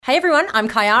Hey everyone, I'm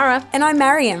Kyara. And I'm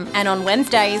Mariam. And on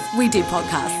Wednesdays, we do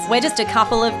podcasts. We're just a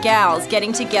couple of gals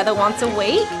getting together once a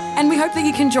week. And we hope that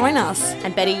you can join us.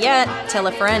 And better yet, tell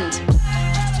a friend.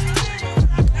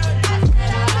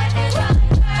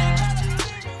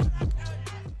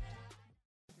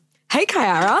 Hey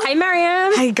Kyara. Hey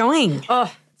Mariam. How you going?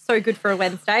 Oh, so good for a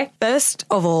Wednesday. First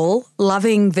of all,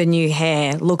 loving the new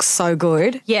hair. Looks so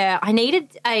good. Yeah, I needed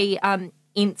a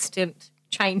instant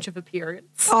change of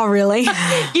appearance. Oh, really?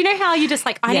 You know how you just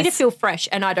like, I need to Yes. feel fresh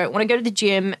and I don't want to go to the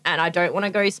gym and I don't want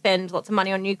to go spend lots of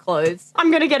money on new clothes. I'm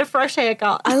going to get a fresh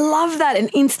haircut. I love that. An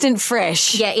instant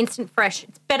fresh. Yeah, instant fresh.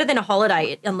 It's better than a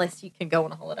holiday unless you can go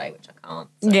on a holiday, which I can't.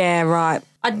 So Yeah, right.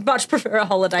 I'd much prefer a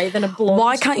holiday than a blonde.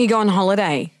 Why can't you go on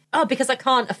holiday? Oh, because I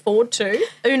can't afford to.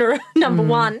 Una, number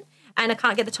one. And I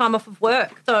can't get the time off of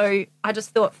work. So I just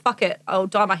thought, fuck it, I'll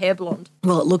dye my hair blonde.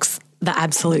 Well, it looks the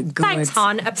absolute goods. Thanks,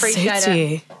 hon. Appreciate Suits it.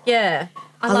 you. Yeah.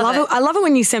 I love it. I love it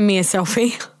when you send me a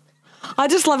selfie. I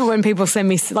just love it when people send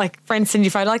me, like, friends send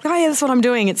you photo, like, oh, yeah, that's what I'm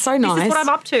doing. It's so nice. This is what I'm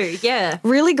up to. Yeah.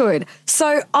 Really good.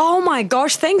 So, oh my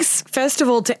gosh, thanks first of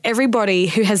all to everybody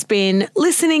who has been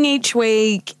listening each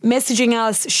week, messaging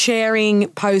us, sharing,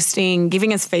 posting,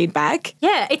 giving us feedback.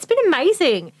 Yeah, it's been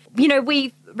amazing. You know,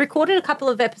 we recorded a couple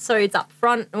of episodes up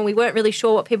front and we weren't really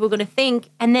sure what people were going to think.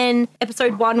 And then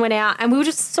episode 1 went out and we were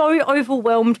just so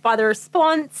overwhelmed by the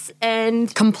response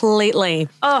and, Completely.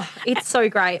 oh, it's so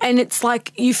great. And it's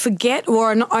like you forget,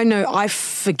 or I know I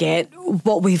forget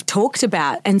what we've talked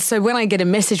about. And so when I get a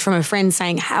message from a friend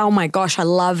saying, oh my gosh, I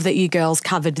love that you girls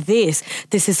covered this.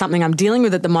 This is something I'm dealing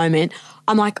with at the moment.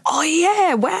 I'm like, oh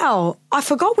yeah, wow. I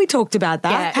forgot we talked about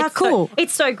that. Yeah, How it's cool.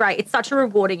 It's so great. It's such a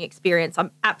rewarding experience.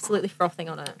 I'm absolutely frothing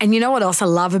on it. And you know what else I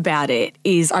love about it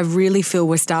is I really feel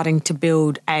we're starting to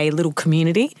build a little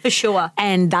community. For sure.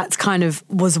 And that's kind of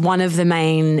was one of the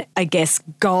main, I guess,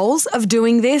 goals of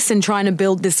doing this and trying to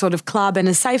build this sort of club and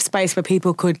a safe space where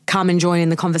people could come and join in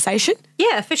the conversation.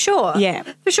 Yeah, for sure. Yeah.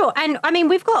 For sure. And I mean,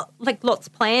 we've got like lots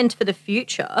planned for the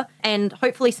future and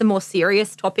hopefully some more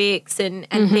serious topics and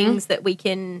things that we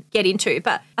can get into.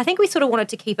 But I think we sort of wanted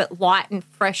to keep it light and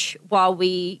fresh while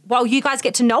you guys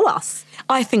get to know us.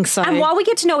 I think so. And while we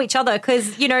get to know each other,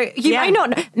 because, you know, you may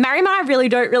not, Mary and I really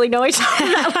don't really know each other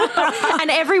that well. And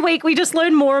every week we just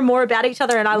learn more and more about each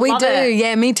other and I love it. We do,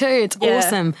 yeah, me too. It's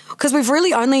awesome. Because we've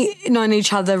really only known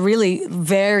each other really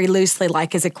very loosely,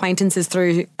 like as acquaintances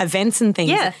through events and things.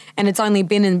 Yeah. And it's only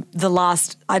been in the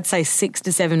last, I'd say, 6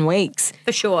 to 7 weeks.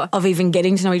 For sure. Of even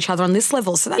getting to know each other on this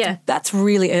level. So that's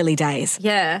really early days.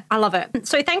 Yeah, I love it.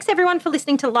 So thanks everyone for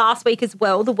listening to last week as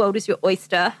well. The World is Your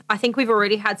Oyster. I think we've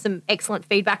already had some excellent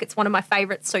feedback. It's one of my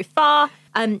favourites so far.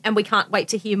 And we can't wait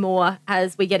to hear more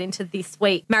as we get into this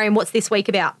week. Mariam, what's this week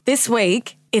about? This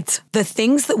week, it's the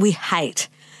things that we hate.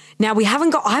 Now, I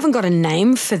haven't got a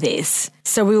name for this,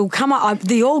 so we will come up.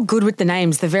 They're all good with the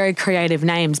names, they're very creative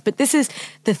names, but this is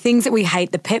the things that we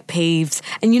hate, the pet peeves.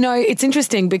 And, you know, it's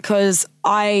interesting because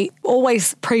I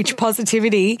always preach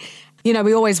positivity. You know,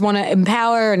 we always want to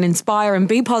empower and inspire and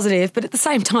be positive, but at the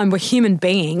same time, we're human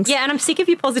beings. Yeah, and I'm sick of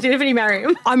your positivity,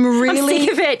 Mariam. I'm really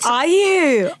sick of it. Are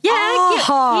you?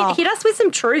 Yeah, hit us with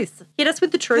some truth. Hit us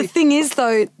with the The truth. thing is,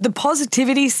 though, the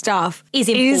positivity stuff Is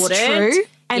important. true.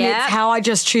 And it's how I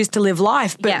just choose to live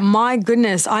life. But my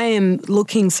goodness, I am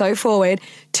looking so forward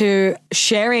to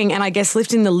sharing and I guess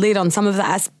lifting the lid on some of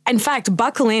that. In fact,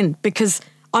 buckle in because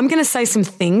I'm going to say some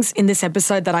things in this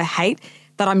episode that I hate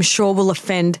that I'm sure will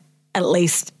offend at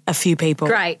least a few people.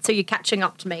 Great. So you're catching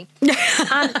up to me.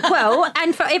 Well,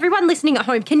 and for everyone listening at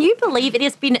home, can you believe it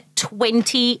has been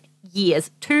 20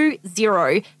 years,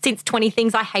 20, since 20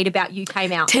 Things I Hate About You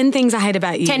came out? 10 Things I Hate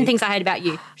About You. 10 Things I Hate About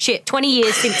You. Shit, 20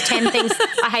 years since 10 Things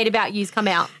I Hate About You's come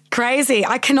out. Crazy.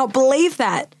 I cannot believe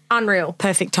that. Unreal.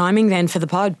 Perfect timing then for the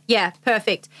pod. Yeah,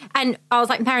 perfect. And I was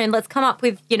like, Mariam, let's come up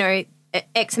with, you know,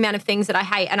 X amount of things that I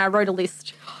hate. And I wrote a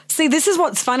list. See, this is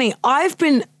what's funny. I've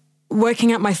been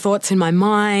working out my thoughts in my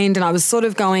mind and I was sort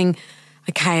of going,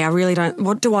 okay, I really don't,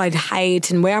 what do I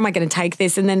hate and where am I going to take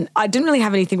this? And then I didn't really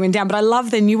have anything written down, but I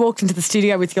love then you walked into the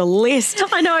studio with your list.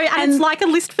 I know, and it's like a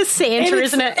list for Santa,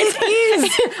 isn't it?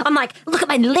 It is. I'm like, look at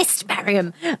my list,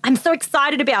 Mariam. I'm so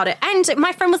excited about it. And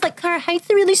my friend was like, Cara, hate's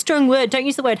a really strong word. Don't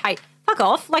use the word hate. Fuck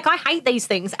off. Like, I hate these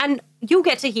things and you'll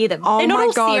get to hear them. Oh, they're not my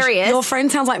all gosh. serious. Your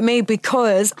friend sounds like me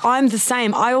because I'm the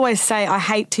same. I always say I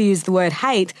hate to use the word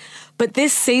hate, but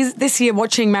this year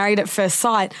watching Married at First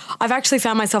Sight, I've actually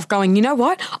found myself going, you know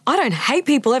what? I don't hate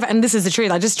people ever. And this is the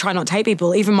truth. I just try not to hate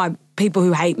people. Even my people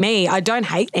who hate me, I don't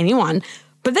hate anyone.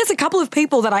 But there's a couple of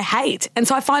people that I hate. And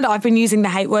so I find I've been using the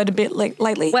hate word a bit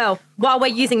lately. Well, while we're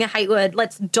using the hate word,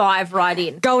 let's dive right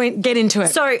in. Get into it.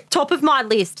 So, top of my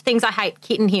list, things I hate,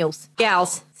 kitten heels.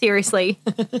 Gals, Seriously.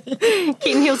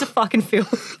 Kitten heels are fucking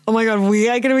filth. Oh my God, we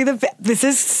are going to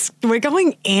be we're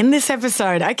going in this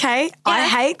episode. Okay. I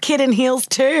hate kitten heels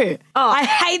too. Oh. I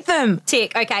hate them.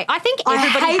 Tick. Okay. I think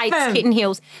everybody hate hates them. kitten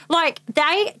heels. Like,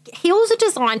 heels are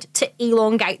designed to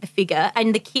elongate the figure,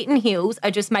 and the kitten heels are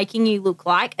just making you look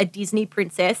like a Disney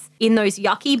princess in those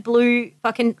yucky blue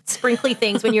fucking sprinkly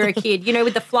things when you're a kid, you know,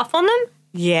 with the fluff on them.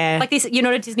 Yeah. Like this, you're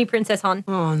not a Disney princess, hon.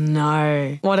 Oh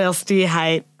no. What else do you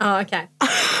hate? Oh, okay.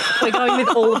 We're going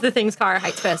with all of the things Kyra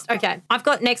hates first. Okay. I've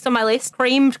got next on my list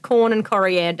creamed corn and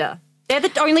coriander. They're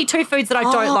the only two foods that I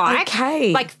don't like.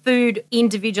 Okay. Like food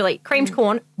individually. Creamed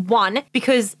corn, one,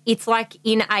 because it's like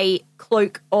in a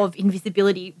cloak of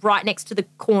invisibility right next to the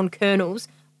corn kernels.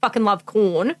 Fucking love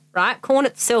corn, right? Corn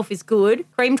itself is good.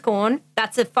 Creamed corn,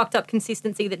 that's a fucked up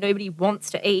consistency that nobody wants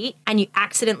to eat, and you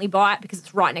accidentally buy it because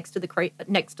it's right next to the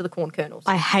corn kernels.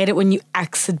 I hate it when you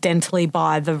accidentally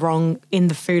buy the wrong in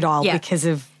the food aisle because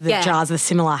of the jars are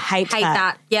similar. Hate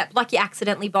that. Yeah, like you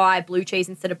accidentally buy blue cheese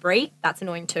instead of brie. That's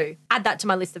annoying too. Add that to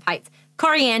my list of hates.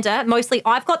 Coriander, mostly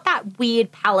I've got that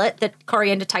weird palate that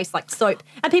coriander tastes like soap.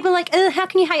 And people are like, how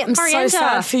can you hate I'm coriander? so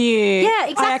sad for you. Yeah,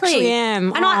 exactly. I actually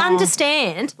am. And I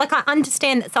understand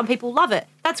that some people love it.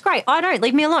 That's great. I don't.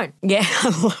 Leave me alone. Yeah, I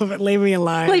love it. Leave me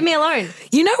alone. Leave me alone.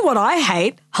 You know what I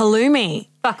hate? Halloumi.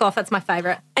 Fuck off. That's my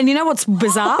favourite. And you know what's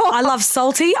bizarre? I love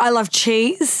salty. I love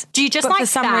cheese. Do you just but like for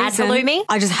some bad reason, halloumi?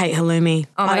 I just hate halloumi.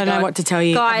 Oh my I don't God. know what to tell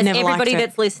you. Guys, I've never everybody liked it.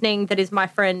 that's listening that is my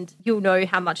friend, you'll know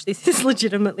how much this is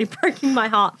legitimately breaking my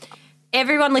heart.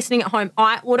 Everyone listening at home,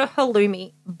 I order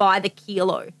halloumi by the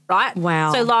kilo, right?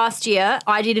 Wow. So last year,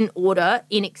 I did an order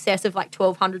in excess of like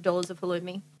 $1,200 of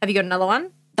halloumi. Have you got another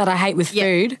one? That I hate with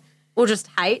food. Or just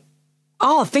hate?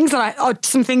 Oh,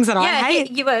 some things that I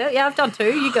hate. Yeah, I've done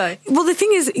two. You go. Well, the thing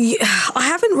is, I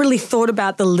haven't really thought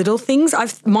about the little things.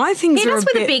 My things Hit are us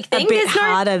with a big thing. a bit There's no-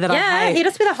 harder that I hate. hit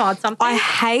us with a hard something. I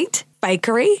hate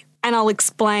bakery. And I'll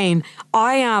explain.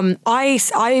 I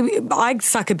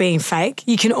suck at being fake.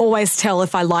 You can always tell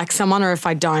if I like someone or if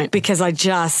I don't because I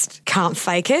just can't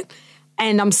fake it.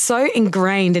 And I'm so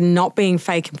ingrained in not being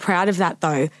fake and proud of that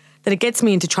though that it gets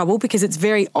me into trouble because it's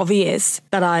very obvious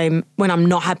that when I'm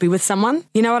not happy with someone.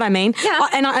 You know what I mean? Yeah.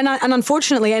 And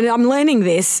unfortunately, and I'm learning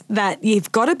this, that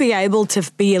you've got to be able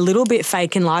to be a little bit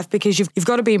fake in life because you've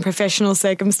got to be in professional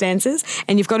circumstances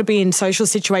and you've got to be in social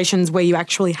situations where you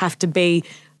actually have to be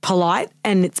polite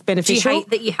and it's Do you beneficial. hate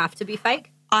that you have to be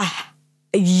fake?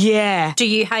 Yeah. Do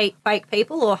you hate fake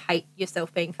people or hate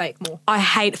yourself being fake more? I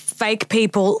hate fake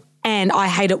people and I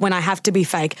hate it when I have to be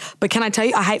fake. But can I tell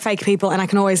you, I hate fake people and I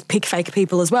can always pick fake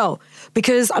people as well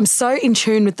because I'm so in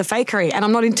tune with the fakery and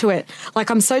I'm not into it. Like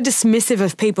I'm so dismissive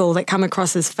of people that come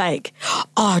across as fake.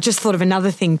 Oh, I just thought of another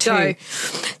thing too. Go.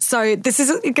 So this is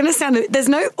going to sound, there's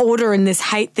no order in this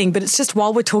hate thing, but it's just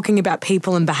while we're talking about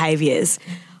people and behaviours,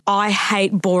 I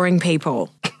hate boring people.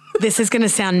 This is going to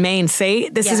sound mean. See,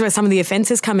 this is where some of the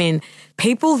offences come in.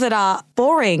 People that are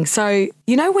boring. So,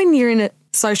 you know, when you're in a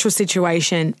social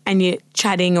situation and you're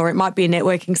chatting or it might be a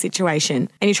networking situation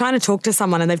and you're trying to talk to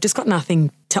someone and they've just got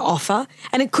nothing to offer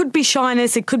and it could be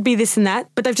shyness, it could be this and that,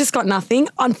 but they've just got nothing,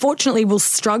 unfortunately we'll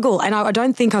struggle and I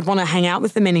don't think I'd want to hang out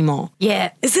with them anymore.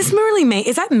 Yeah. Is this really mean?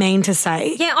 Is that mean to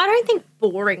say? Yeah, I don't think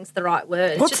boring's the right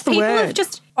word. What's just the people word? Have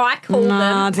just, I call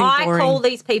I call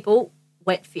these people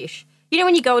wet fish. You know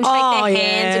when you go and shake their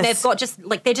hands and yes. they've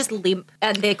got they're just limp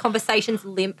and their conversation's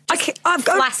limp. I've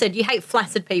got flaccid. You hate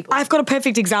flaccid people. I've got a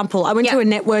perfect example. I went to a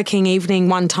networking evening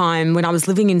one time when I was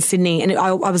living in Sydney and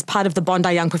I was part of the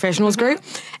Bondi Young Professionals group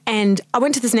and I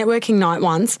went to this networking night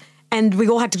once and we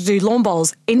all had to do lawn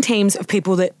bowls in teams of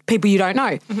people you don't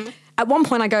know. Mm-hmm. At one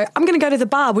point I go, I'm going to go to the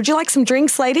bar. Would you like some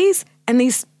drinks, ladies? And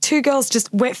these two girls just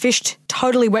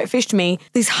totally wet fished me.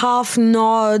 These half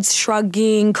nods,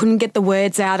 shrugging, couldn't get the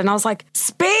words out. And I was like,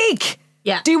 speak.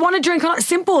 Yeah. Do you want a drink or not?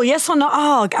 Simple, yes or no?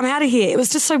 Oh, I'm out of here. It was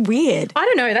just so weird. I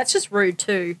don't know. That's just rude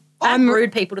too. I'm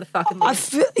rude people to the fucking moon.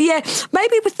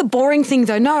 Maybe with the boring thing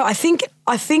though. No, I think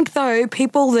though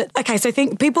people that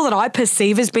people that I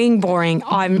perceive as being boring,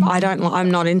 I'm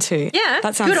not into. Yeah,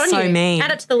 that sounds good on so you. mean.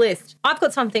 Add it to the list. I've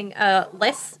got something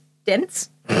less dense.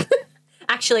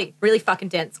 Actually, really fucking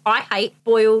dense. I hate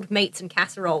boiled meats and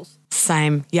casseroles.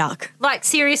 Same, yuck. Like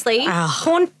seriously, Ugh.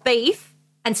 corned beef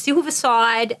and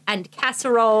silverside and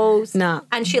casseroles Nah.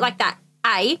 and shit like that.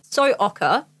 So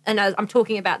ochre. And I'm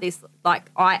talking about this like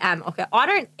I am ochre. I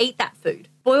don't eat that food.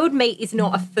 Boiled meat is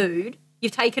not a food.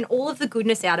 You've taken all of the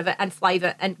goodness out of it and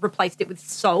flavour and replaced it with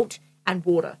salt and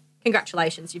water.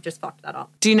 Congratulations, you've just fucked that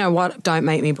up. Do you know what? Don't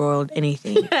make me boiled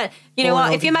anything. You know what?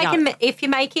 Boiled, If you're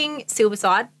making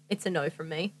silverside, it's a no from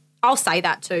me. I'll say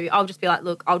that too. I'll just be like,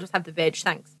 look, I'll just have the veg,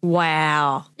 thanks.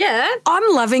 Wow. Yeah.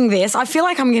 I'm loving this. I feel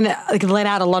like I'm going to let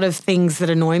out a lot of things that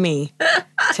annoy me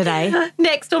today.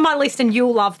 Next on my list, and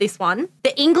you'll love this one,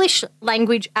 the English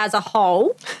language as a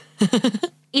whole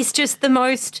is just the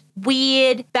most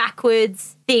weird,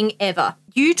 backwards thing ever.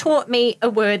 You taught me a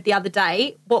word the other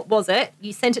day. What was it?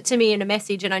 You sent it to me in a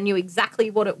message and I knew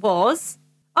exactly what it was.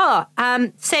 Oh,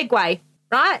 segue,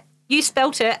 right? You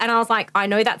spelt it and I was like, I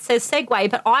know that says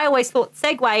Segway, but I always thought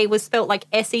Segway was spelt like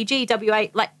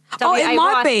S-E-G-W-A, like W-A-Y. Oh, it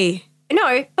might be.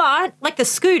 No, but like the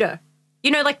scooter.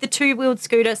 You know, like the two-wheeled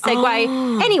scooter, Segway.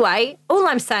 Oh. Anyway, all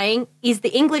I'm saying is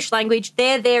the English language,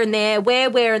 there, and there,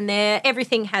 where, and there,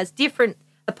 everything has different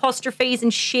apostrophes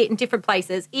and shit in different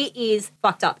places. It is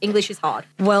fucked up. English is hard.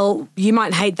 Well, you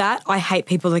might hate that. I hate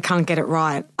people that can't get it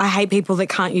right. I hate people that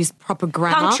can't use proper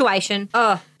grammar. Punctuation.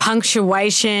 Ugh.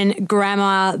 Punctuation,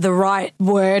 grammar, the right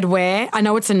word where. I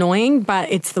know it's annoying,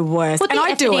 but it's the worst. Put and the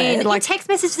I do effort in. it. Like, Your text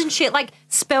messages and shit, like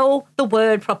spell the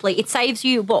word properly. It saves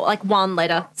you, like one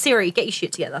letter. Siri, get your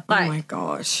shit together. oh Like, my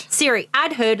gosh. Siri,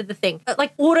 add her to the thing.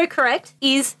 Like autocorrect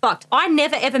is fucked. I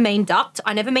never ever mean ducked.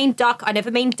 I never mean duck. I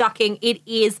never mean ducking. It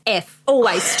is F.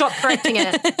 Always. Stop correcting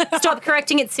it. Stop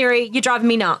correcting it, Siri. You're driving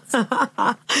me nuts.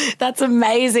 That's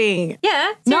amazing.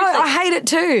 Yeah. No, seriously. I hate it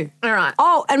too. All right.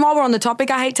 Oh, and while we're on the topic,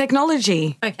 I hate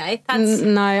technology. Okay. That's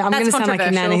No, I'm going to sound like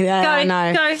a nanny. Go, Yeah,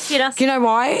 no. go, hit us. You know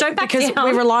why? Don't back because down.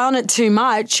 we rely on it too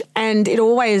much and it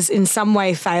always in some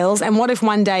way fails. And what if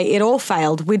one day it all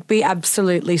failed? We'd be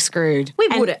absolutely screwed. We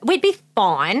wouldn't. We'd be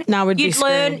fine. No, we'd be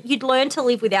You'd learn to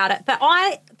live without it. But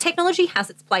technology has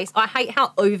its place. I hate how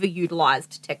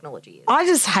overutilized technology is. I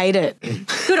just hate it.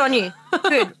 Good on you.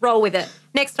 Good. Roll with it.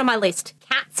 Next on my list,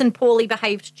 cats and poorly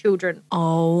behaved children.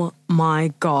 Oh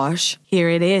my gosh. Here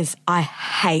it is. I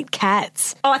hate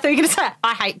cats. Oh, I thought you were going to say,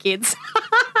 I hate kids.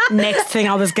 Next thing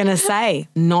I was going to say,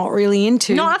 not really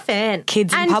into Not a fan.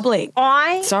 kids in public.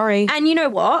 Sorry. And you know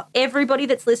what? Everybody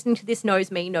that's listening to this knows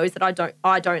that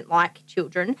I don't like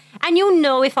children. And you'll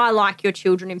know if I like your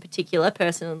children in particular,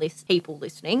 people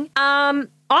listening. I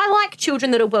like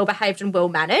children that are well behaved and well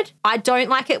mannered. I don't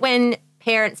like it when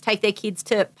parents take their kids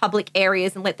to public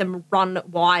areas and let them run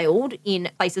wild in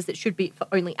places that should be for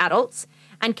only adults.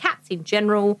 And cats in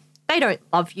general, they don't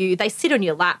love you. They sit on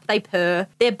your lap. They purr.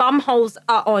 Their bum holes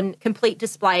are on complete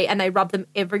display and they rub them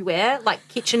everywhere, like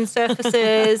kitchen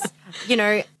surfaces. You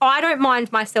know, I don't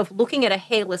mind myself looking at a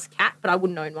hairless cat, but I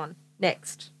wouldn't own one.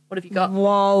 Next. What have you got?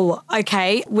 Whoa.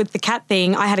 Okay. With the cat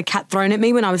thing, I had a cat thrown at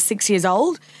me when I was 6 years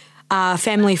old. A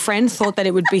family friend thought that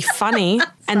it would be funny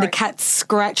and the cat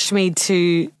scratched me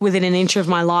to within an inch of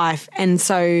my life. And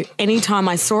so anytime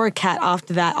I saw a cat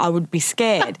after that, I would be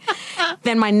scared.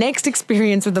 Then my next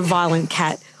experience with a violent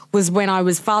cat was when I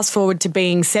was fast forward to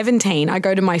being 17. I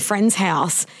go to my friend's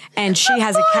house and she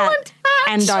has a cat.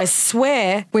 And I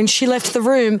swear when she left the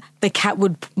room, the cat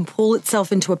would pull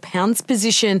itself into a pounce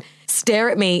position, stare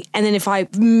at me, and then if I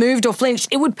moved or flinched,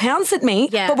 it would pounce at me.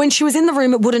 Yeah. But when she was in the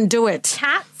room, it wouldn't do it.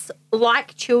 Cats,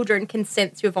 like children, can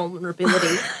sense your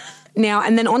vulnerability. Now,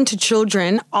 and then on to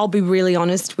children, I'll be really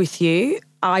honest with you.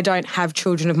 I don't have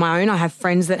children of my own. I have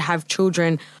friends that have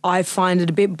children. I find it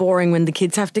a bit boring when the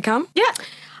kids have to come. Yeah.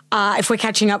 If we're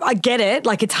catching up, I get it,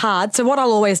 like it's hard. So what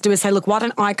I'll always do is say, look, why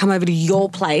don't I come over to your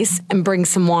place and bring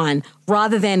some wine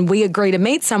rather than we agree to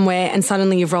meet somewhere and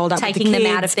suddenly you've rolled up with the Taking them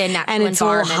kids out of their natural and it's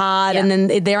all environment. hard and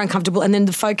then they're uncomfortable and then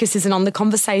the focus isn't on the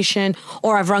conversation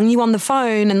or I've rung you on the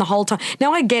phone and the whole time.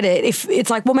 Now I get it. If it's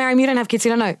like, well, Mariam, you don't have kids.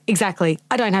 You don't know. Exactly.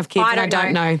 I don't have kids and I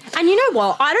don't know. And you know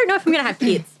what? I don't know if I'm going to have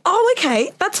kids. Oh,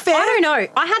 okay. That's fair. I don't know.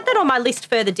 I had that on my list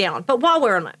further down. But while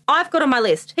we're on it, I've got on my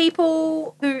list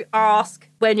people who ask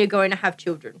when you're going to have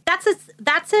children.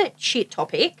 That's a shit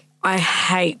topic. I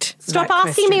hate Stop that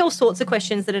asking question. me all sorts of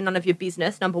questions that are none of your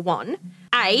business, number one.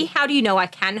 A, how do you know I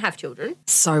can have children?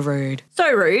 So rude.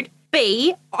 So rude.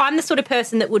 B, I'm the sort of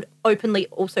person that would openly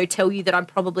also tell you that I'm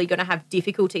probably going to have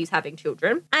difficulties having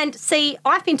children. And C,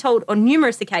 I've been told on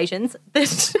numerous occasions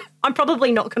that I'm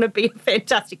probably not going to be a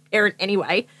fantastic parent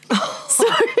anyway. So,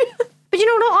 but you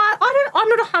know what? I'm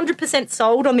not 100%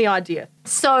 sold on the idea.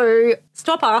 So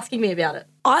stop asking me about it.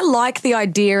 I like the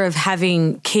idea of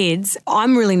having kids.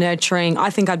 I'm really nurturing.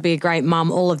 I think I'd be a great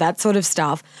mum, all of that sort of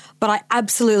stuff. but I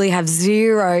absolutely have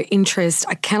zero interest.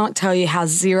 I cannot tell you how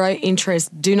zero interest,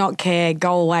 do not care,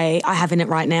 go away, I have in it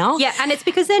right now. Yeah, and it's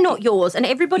because they're not yours. And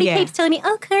everybody Yeah. keeps telling me,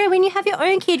 oh, Claire, when you have your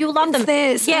own kid, you'll love them.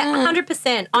 This, Yeah,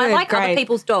 100%. I Good, like other great.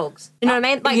 people's dogs. You know what I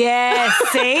mean? Like, Yeah,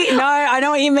 see? No, I know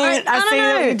what you mean. I don't see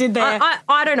know. what you did there.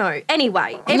 I don't know.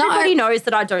 Anyway, everybody knows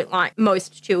that I don't like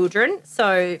most children,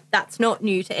 so that's not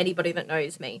new to anybody that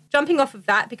knows me. Jumping off of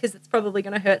that, because it's probably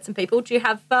going to hurt some people, do you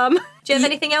have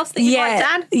anything else that you'd like to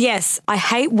add? Yes. I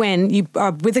hate when you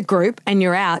are with a group and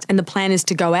you're out and the plan is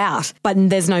to go out, but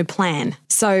there's no plan.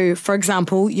 So, for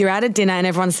example, you're at a dinner and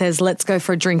everyone says, let's go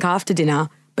for a drink after dinner,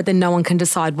 but then no one can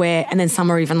decide where. And then some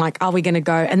are even like, are we going to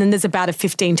go? And then there's about a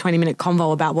 15, 20-minute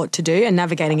convo about what to do and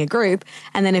navigating a group.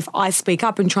 And then if I speak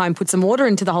up and try and put some order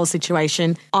into the whole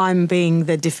situation, I'm being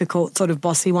the difficult sort of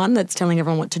bossy one that's telling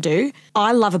everyone what to do.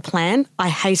 I love a plan. I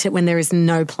hate it when there is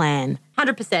no plan.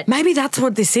 100%. Maybe that's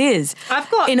what this is. I've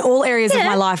got- in all areas of Yeah.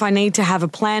 my life, I need to have a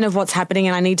plan of what's happening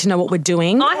and I need to know what we're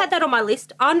doing. I had that on my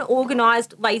list.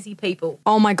 Unorganised, lazy people.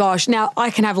 Oh my gosh. Now I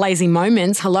can have lazy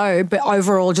moments, hello, but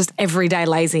overall just everyday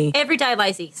lazy. Everyday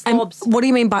lazy. And Slobs. what do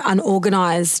you mean by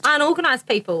unorganised? Unorganised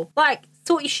people. Like,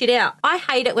 sort your shit out. I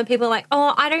hate it when people are like,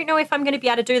 oh, I don't know if I'm going to be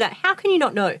able to do that. How can you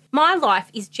not know? My life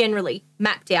is generally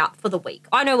mapped out for the week.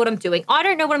 I know what I'm doing. I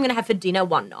don't know what I'm going to have for dinner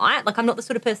one night. Like, I'm not the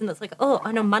sort of person that's like, oh,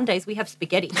 and on Mondays we have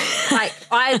spaghetti. Like,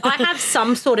 I have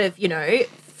some sort of,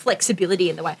 flexibility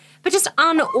in the way. But just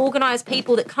unorganised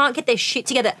people that can't get their shit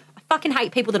together. I fucking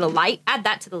hate people that are late. Add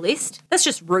that to the list. That's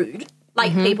just rude.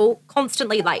 Late people,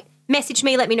 constantly late. Message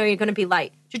me, let me know you're going to be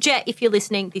late. Georgette, if you're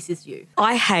listening, this is you.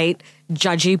 I hate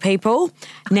judgy people.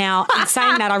 Now, in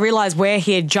saying that, I realise we're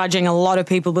here judging a lot of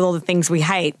people with all the things we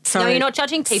hate. So No, you're not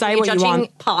judging people. say You're what you judging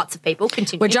want. parts of people.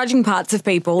 Continue. We're judging parts of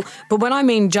people, but when I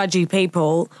mean judgy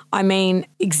people, I mean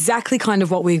exactly kind of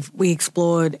what we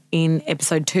explored in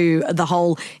episode 2, the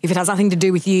whole, if it has nothing to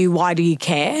do with you, why do you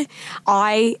care?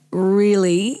 I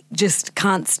really just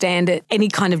can't stand it, any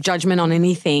kind of judgment on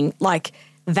anything like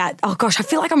that. Oh gosh, I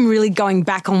feel like I'm really going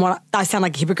back on what I sound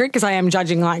like a hypocrite because I am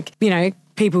judging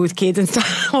people with kids and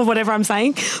stuff or whatever I'm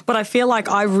saying. But I feel like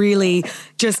I really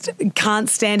just can't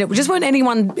stand it. Just when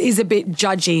anyone is a bit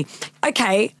judgy.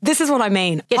 Okay, this is what I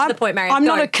mean. Get to the point, Mariam. I'm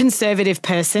Go. not a conservative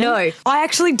person. No.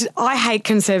 I hate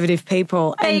conservative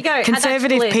people. There you go. Add that to the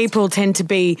Conservative list. people tend to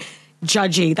be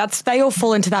judgy. They all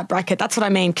fall into that bracket. That's what I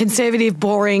mean. Conservative,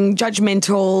 boring,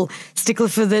 judgmental, stickler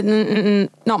for the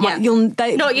not my.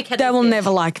 Yeah. Not your kettle They will fish. never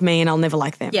like me, and I'll never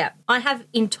like them. Yeah, I have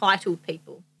entitled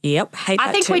people. Yep. Hate that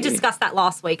I think too. we discussed that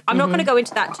last week. I'm not going to go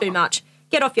into that too much.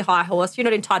 Get off your high horse. You're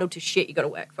not entitled to shit. You got to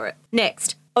work for it.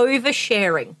 Next,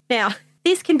 oversharing. Now,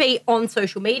 this can be on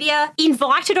social media.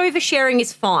 Invited oversharing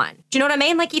is fine. Do you know what I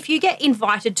mean? Like if you get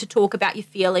invited to talk about your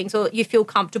feelings or you feel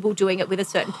comfortable doing it with a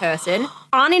certain person,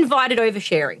 uninvited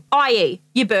oversharing, i.e.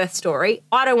 your birth story.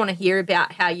 I don't want to hear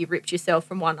about how you ripped yourself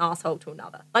from one asshole to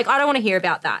another. Like I don't want to hear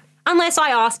about that. Unless I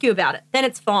ask you about it, then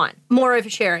it's fine. More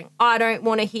oversharing. I don't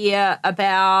want to hear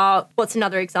about, what's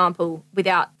another example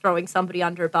without throwing somebody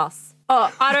under a bus?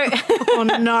 Oh, I don't. Oh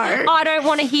no. I don't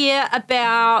want to hear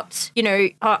about,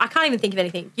 I can't even think of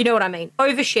anything. You know what I mean?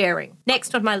 Oversharing.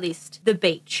 Next on my list, the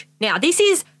beach. Now, this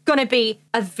is going to be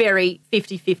a very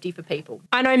 50-50 for people.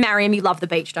 I know, Mariam, you love the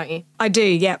beach, don't you? I do.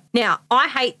 Yep. Now, I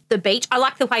hate the beach. I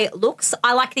like the way it looks.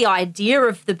 I like the idea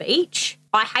of the beach.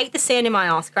 I hate the sand in my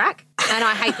ass crack and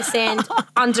I hate the sand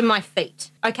under my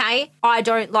feet, okay? I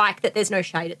don't like that there's no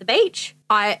shade at the beach.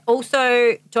 I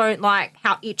also don't like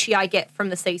how itchy I get from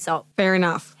the sea salt. Fair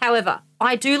enough. However,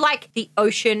 I do like the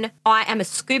ocean. I am a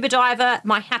scuba diver.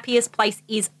 My happiest place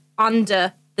is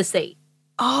under the sea.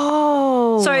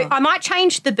 Oh. So I might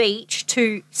change the beach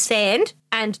to sand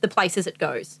and the places it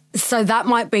goes. So that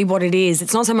might be what it is.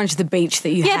 It's not so much the beach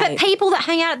that you Yeah, hate. but people that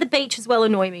hang out at the beach as well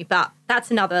annoy me, but that's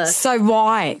another... So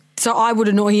why? So I would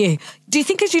annoy you. Do you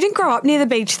think because you didn't grow up near the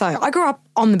beach though? I grew up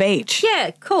on the beach.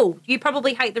 Yeah, cool. You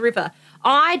probably hate the river.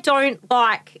 I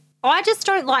just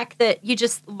don't like that you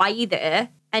just lay there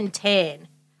and tan.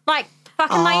 Like,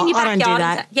 fucking lay in your I don't backyard. do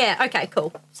that. Yeah, okay,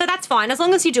 cool. So that's fine. As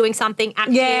long as you're doing something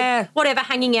active, Yeah. whatever,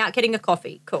 hanging out, getting a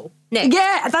coffee. Cool. Next.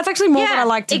 Yeah, that's actually more what Yeah, I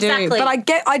like to exactly. do. But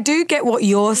I do get what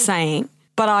you're saying,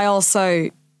 but I also,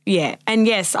 yeah. And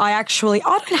yes, I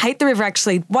don't hate the river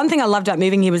actually. One thing I loved about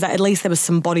moving here was that at least there was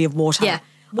some body of water. Yeah.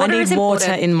 I need is water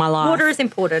important. in my life. Water is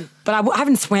important. But I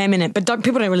haven't swam in it. But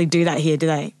people don't really do that here, do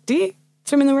they? Do you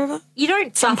swim in the river? You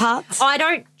don't Some just, parts? I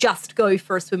don't just go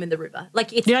for a swim in the river.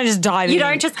 Like it's, You don't just dive in. You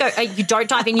don't just go. You don't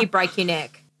dive in. You break your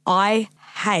neck. I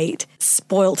hate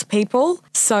spoilt people.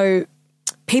 So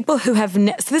people who have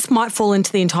so this might fall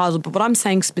into the entitled, but what I'm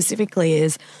saying specifically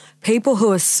is people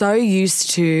who are so used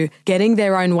to getting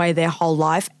their own way their whole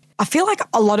life. I feel like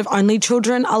a lot of only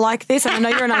children are like this. And I know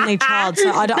you're an only child,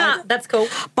 so I don't. Nah, that's cool.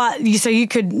 But so you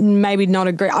could maybe not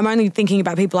agree. I'm only thinking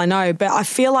about people I know, but I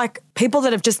feel like people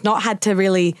that have just not had to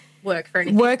really Work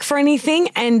for anything.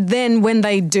 And then when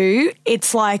they do,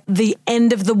 it's like the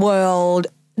end of the world.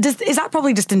 Is that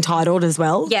probably just entitled as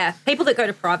well? Yeah, people that go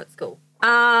to private school.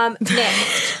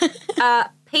 Next,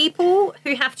 people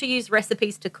who have to use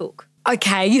recipes to cook.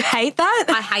 Okay, you hate that?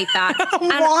 I hate that.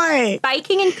 Why?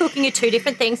 Baking and cooking are two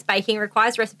different things. Baking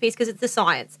requires recipes because it's a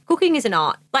science. Cooking is an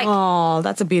art. Like, Oh,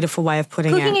 that's a beautiful way of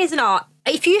putting cooking it. is an art.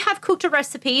 If you have cooked a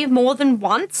recipe more than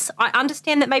once, I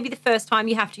understand that maybe the first time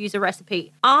you have to use a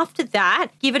recipe. After that,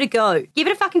 give it a go. Give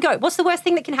it a fucking go. What's the worst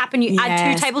thing that can happen? You add 2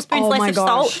 Yes. tablespoons Oh less my of gosh.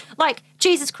 salt. Like,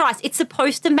 Jesus Christ, it's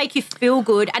supposed to make you feel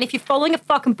good. And if you're following a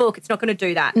fucking book, it's not going to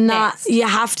do that. Nah, Next. you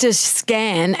have to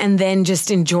scan and then just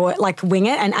enjoy, like wing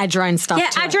it and add your own stuff Yeah,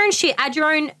 to add it. your own shit. Add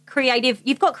your own creative.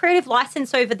 You've got creative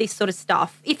license over this sort of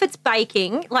stuff. If it's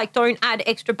baking, like don't add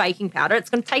extra baking powder. It's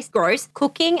going to taste gross.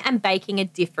 Cooking and baking are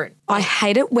different. I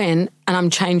hate it when, and I'm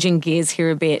changing gears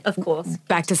here a bit. Of course.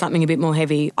 Back to something a bit more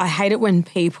heavy. I hate it when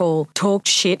people talk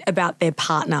shit about their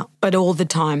partner, but all the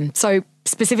time. So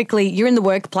specifically, you're in the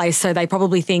workplace, so they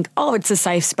probably think, oh, it's a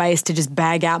safe space to just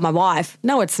bag out my wife.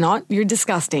 No, it's not. You're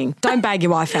disgusting. Don't bag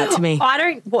your wife out to me. I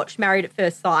don't watch Married at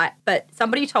First Sight, but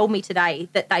somebody told me today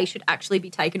that they should actually be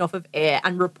taken off of air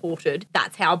and reported.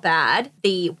 That's how bad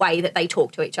the way that they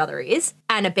talk to each other is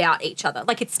and about each other.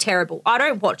 Like, it's terrible. I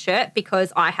don't watch it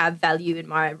because I have value in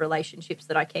my relationships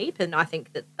that I keep, and I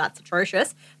think that that's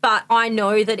atrocious. But I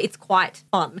know that it's quite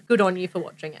fun. Good on you for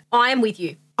watching it. I am with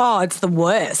you. Oh, it's the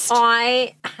worst.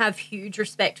 I have huge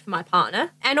respect for my partner.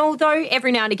 And although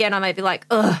every now and again I may be like,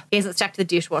 ugh, he hasn't stacked the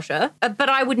dishwasher, but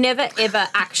I would never, ever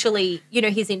actually,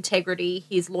 his integrity,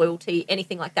 his loyalty,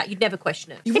 anything like that. You'd never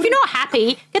question it. If you're not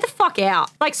happy, get the fuck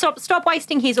out. Like, stop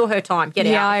wasting his or her time. Get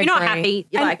out. If you're not happy,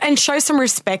 and show some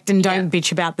respect and don't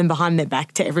bitch about them behind their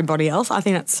back to everybody else. I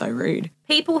think that's so rude.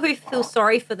 People who feel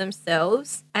sorry for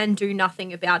themselves and do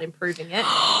nothing about improving it,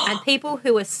 and people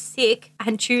who are sick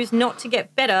and choose not to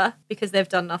get better because they've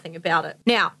done nothing about it.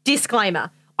 Now,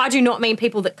 disclaimer, I do not mean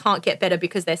people that can't get better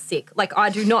because they're sick. Like, I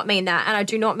do not mean that. And I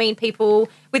do not mean people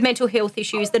with mental health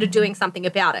issues that are doing something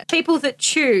about it. People that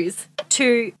choose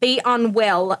to be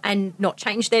unwell and not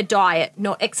change their diet,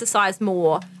 not exercise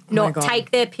more, not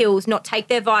take their pills, not take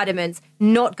their vitamins,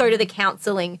 not go to the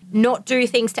counselling, not do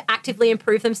things to actively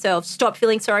improve themselves, stop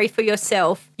feeling sorry for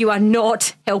yourself. You are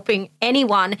not helping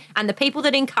anyone. And the people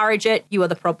that encourage it, you are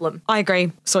the problem. I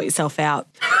agree. Sort yourself out.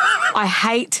 I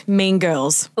hate Mean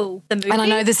Girls. Oh, the movie? And I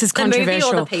know this is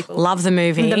controversial. The movie or the people? Love the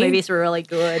movie. The movies were really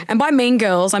good. And by Mean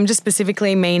Girls, I'm just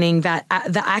specifically meaning that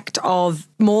the act of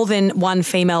more than one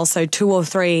female, so 2 or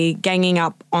 3, ganging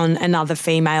up on another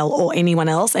female or anyone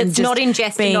else. It's and just not in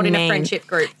jest and not in a friendship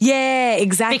group. Yeah,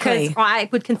 exactly. Because I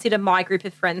would consider my group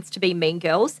of friends to be mean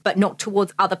girls, but not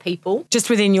towards other people. Just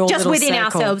within your Just little within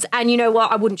circle. ourselves. And you know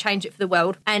what? I wouldn't change it for the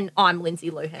world. And I'm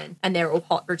Lindsay Lohan. And they're all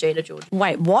hot Regina George.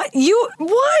 Wait, what?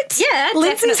 What? Yeah,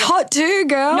 Lindsay's definitely. hot too,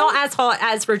 girl. Not as hot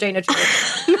as Regina George.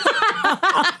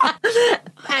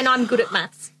 And I'm good at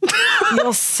maths.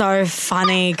 You're so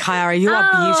funny, Kyra. You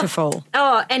are beautiful.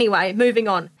 Oh, anyway, moving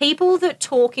on. People that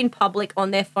talk in public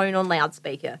on their phone on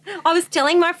loudspeaker. I was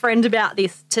telling my friend about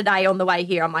this today on the way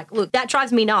here. I'm like, look, that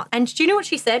drives me nuts. And do you know what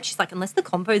she said? She's like, unless the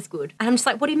convo's good. And I'm just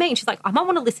like, what do you mean? She's like, I might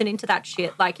want to listen into that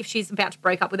shit. Like, if she's about to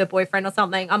break up with her boyfriend or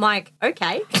something. I'm like,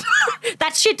 okay.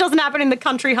 That shit doesn't happen in the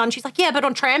country, hun. She's like, yeah, but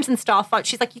on trams and stuff. Like,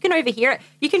 she's like, you can overhear it.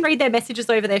 You can read their messages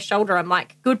over their shoulder. I'm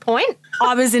like, good point.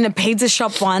 I was in a pizza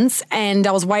shop once and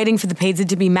I was waiting for the pizza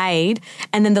to be made,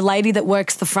 and then the lady that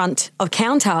works the front of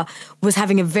counter was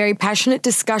having a very passionate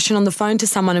discussion on the phone to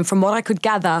someone, and from what I could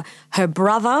gather, her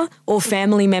brother or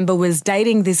family member was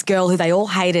dating this girl who they all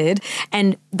hated,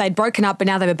 and they'd broken up but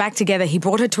now they were back together. He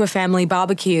brought her to a family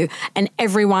barbecue and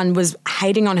everyone was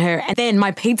hating on her, and then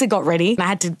my pizza got ready and I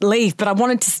had to leave, but I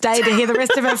wanted to stay to hear the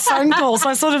rest of her phone call, so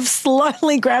I sort of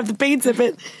slowly grabbed the pizza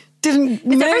but didn't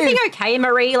move. Is everything okay,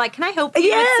 Marie? Like, can I help you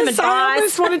with some Yes, I advice?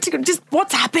 almost wanted to just,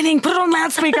 what's happening? Put it on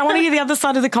loudspeaker. I want to hear the other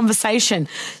side of the conversation.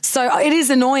 So it is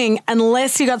annoying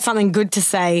unless you got something good to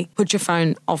say, put your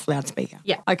phone off loudspeaker.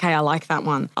 Yeah. Okay, I like that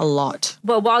one a lot.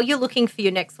 Well, while you're looking for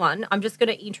your next one, I'm just going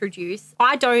to introduce,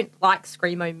 I don't like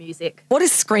screamo music. What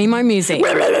is screamo music?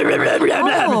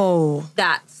 Oh.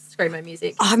 That's Screamo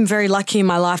music. I'm very lucky in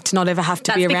my life to not ever have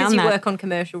to be That's around because that. you work on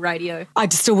commercial radio. I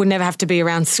just still would never have to be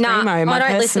around Screamo in my I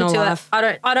don't personal listen to life.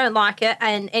 it. I don't like it.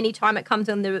 And anytime it comes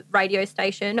on the radio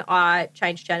station, I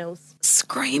change channels.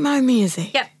 Screamo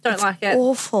music. Yep, don't like it.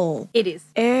 Awful. It is.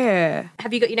 Yeah.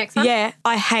 Have you got your next one? Yeah,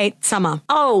 I hate summer.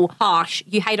 Oh, harsh.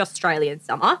 You hate Australian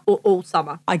summer or all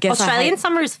summer? I guess I Australian hate-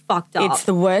 summer is fucked up. It's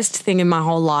the worst thing in my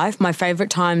whole life. My favourite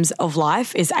times of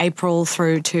life is April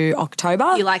through to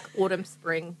October. You like autumn,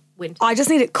 spring, winter. I just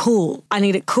need it cool. I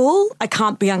need it cool. I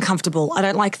can't be uncomfortable. I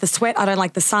don't like the sweat. I don't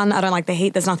like the sun. I don't like the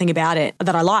heat. There's nothing about it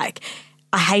that I like.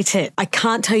 I hate it. I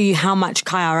can't tell you how much,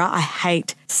 Kiara, I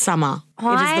hate summer. It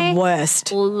is the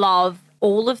worst. Love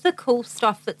all of the cool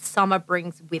stuff that summer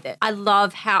brings with it. I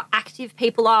love how active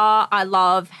people are. I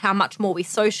love how much more we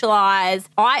socialise.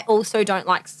 I also don't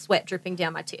like sweat dripping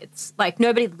down my tits. Like,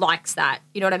 nobody likes that.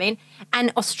 You know what I mean?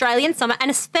 And Australian summer, and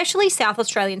especially South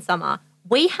Australian summer,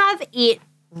 we have it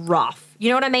rough. You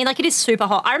know what I mean? Like, it is super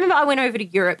hot. I remember I went over to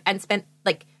Europe and spent,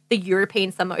 like, the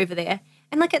European summer over there.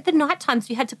 And, like, at the night times,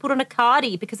 you had to put on a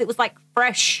cardi because it was, like,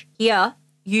 fresh. Here,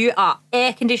 you are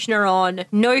air conditioner on,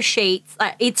 no sheets.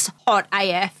 It's hot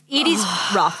AF. It is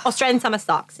rough. Australian summer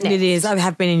sucks. Next. It is. I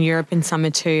have been in Europe in summer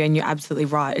too, and you're absolutely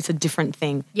right. It's a different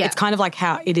thing. Yeah. It's kind of like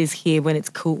how it is here when it's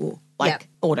cool, like Yeah.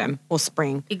 autumn or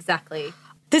spring. Exactly.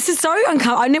 This is so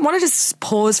uncomfortable. I want to just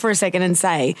pause for a second and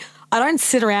say, I don't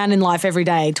sit around in life every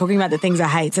day talking about the things I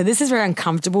hate. So this is very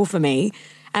uncomfortable for me.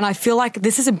 And I feel like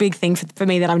this is a big thing for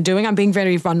me that I'm doing. I'm being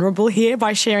very vulnerable here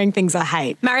by sharing things I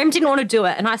hate. Mariam didn't want to do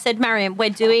it. And I said, Mariam, we're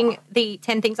doing the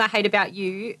 10 things I hate about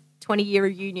you 20-year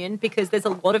reunion because there's a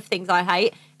lot of things I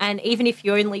hate. And even if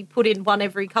you only put in one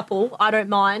every couple, I don't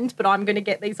mind, but I'm going to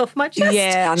get these off my chest.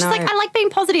 Yeah, I know. She's like, I like being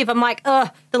positive. I'm like,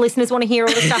 the listeners want to hear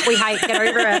all the stuff we hate. Get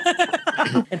over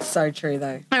it. It's so true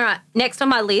though. All right, next on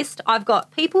my list, I've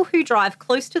got people who drive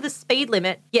close to the speed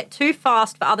limit, yet too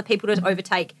fast for other people to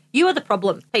overtake. You are the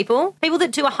problem, people. People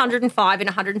that do 105 in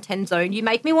 110 zone. You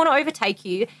make me want to overtake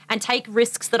you and take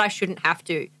risks that I shouldn't have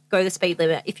to. Go the speed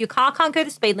limit. If your car can't go the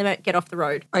speed limit, get off the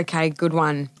road. Okay, good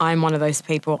one. I'm one of those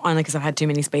people, only because I've had too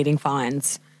many speeding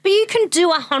fines. But you can do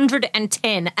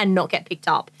 110 and not get picked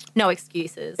up. No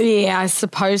excuses. Yeah, I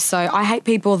suppose so. I hate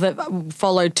people that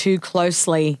follow too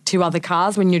closely to other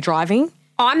cars when you're driving.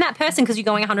 I'm that person because you're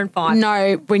going 105.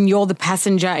 No, when you're the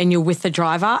passenger and you're with the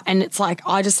driver, and it's like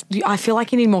I feel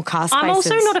like you need more car spaces. I'm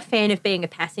also not a fan of being a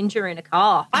passenger in a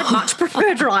car. I'd much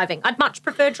prefer driving. I'd much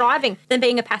prefer driving than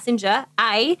being a passenger.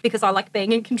 A, because I like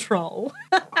being in control.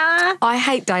 I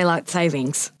hate daylight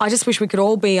savings. I just wish we could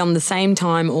all be on the same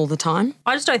time all the time.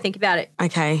 I just don't think about it.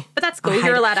 Okay. But that's cool.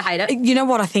 You're allowed to hate it. You know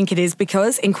what I think it is?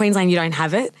 Because in Queensland you don't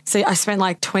have it. So I spent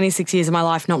like 26 years of my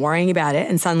life not worrying about it,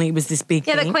 and suddenly it was this big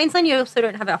Yeah, thing. but Queensland, you also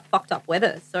don't have our fucked up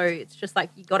weather. So it's just like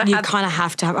you got to have. You kind of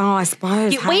have to have. Oh, I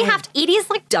suppose. We have to. It is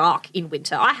like dark in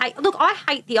winter. I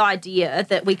hate the idea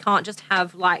that we can't just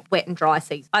have like wet and dry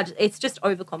seasons. It's just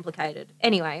overcomplicated.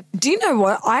 Anyway, Do you know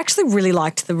what? I actually really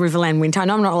liked the Riverland winter. I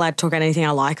know I'm not allowed to talk about anything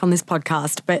I like on this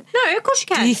podcast, but no, of course you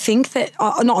can. do you think that?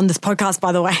 Oh, not on this podcast,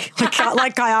 by the way.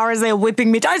 Like Kiara's there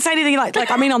whipping me. Don't say anything like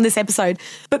I mean on this episode.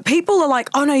 But people are like,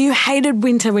 oh no, you hated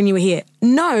winter when you were here.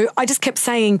 No, I just kept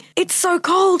saying it's so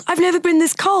cold. I've never been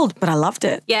this cold, but I loved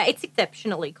it. Yeah, it's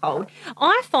exceptionally cold.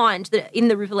 I find that in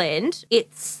the Riverland,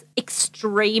 it's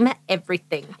extreme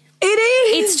everything. It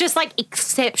is. It's just like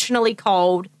exceptionally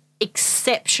cold,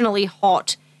 exceptionally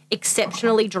hot,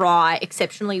 exceptionally dry,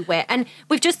 exceptionally wet. And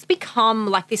we've just become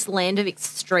like this land of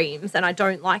extremes, and I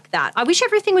don't like that. I wish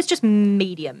everything was just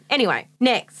medium. Anyway,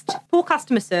 next, poor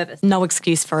customer service. No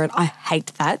excuse for it. I hate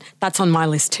that. That's on my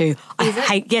list too.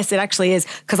 Yes, it actually is,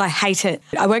 because I hate it.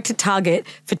 I worked at Target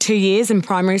for 2 years in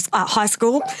high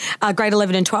school, grade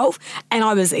 11 and 12, and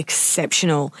I was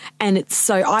exceptional. And it's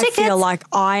so, I feel like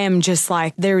I am just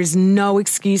like, there is no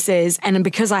excuses. And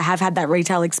because I have had that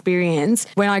retail experience,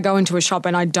 when I go into a shop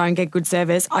and I don't get good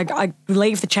service, I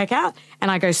leave the checkout and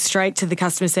I go straight to the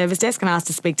customer service desk and ask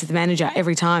to speak to the manager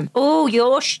every time. Oh,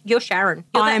 you're Sharon.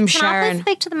 I am Can Sharon. I please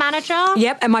speak to the manager?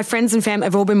 Yep, and my friends and fam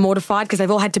have all been mortified because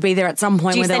they've all had to be there at some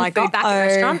point Do you where they're send like, food back at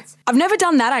restaurants? I've never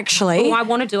done that actually. Oh, I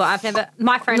want to do it.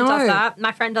 My friend No. does that.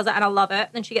 My friend does it and I love it.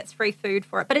 And she gets free food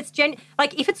for it. But it's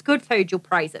like if it's good food, you'll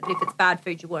praise it. But if it's bad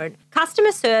food, you won't.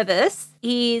 Customer service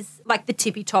is like the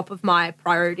tippy top of my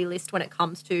priority list when it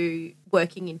comes to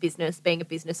working in business, being a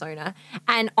business owner.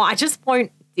 And I just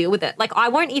won't deal with it. Like I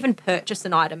won't even purchase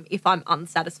an item if I'm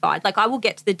unsatisfied. Like I will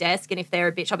get to the desk and if they're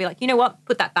a bitch, I'll be like, you know what?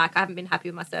 Put that back. I haven't been happy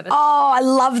with my service. Oh, I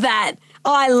love that.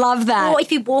 Oh, I love that. Or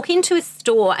if you walk into a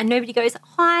store and nobody goes,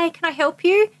 hi, can I help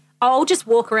you? I'll just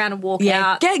walk around and walk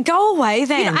out. Go away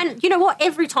then. You know, and you know what?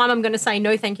 Every time I'm going to say,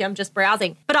 no, thank you, I'm just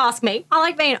browsing. But ask me. I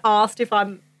like being asked if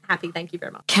I'm happy. Thank you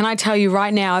very much. Can I tell you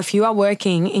right now, if you are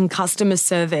working in customer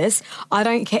service, I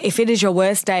don't care if it is your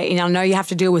worst day and I know you have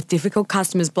to deal with difficult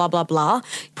customers, blah, blah, blah.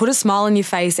 Put a smile on your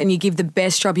face and you give the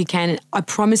best job you can. And I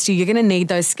promise you, you're going to need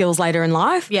those skills later in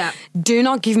life. Yeah. Do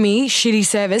not give me shitty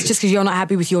service just because you're not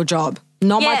happy with your job.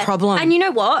 Not my problem. And you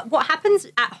know what? What happens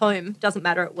at home doesn't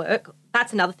matter at work.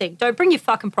 That's another thing. Don't bring your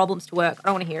fucking problems to work. I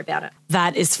don't want to hear about it.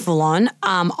 That is full on.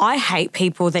 I hate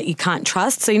people that you can't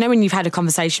trust. So, you know, when you've had a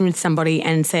conversation with somebody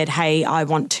and said, hey, I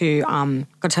want to, got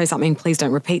to tell you something, please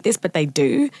don't repeat this, but they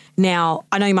do. Now,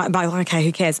 I know you might be like, okay,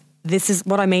 who cares? This is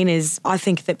what I mean is I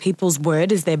think that people's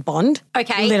word is their bond.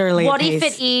 Okay. Literally. What if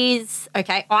it is,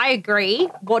 okay, I agree.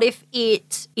 What if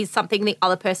it is something the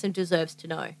other person deserves to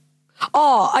know?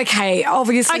 Oh, okay.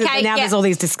 Obviously, now there's all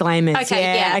these disclaimers.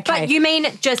 Okay, yeah. Okay. But you mean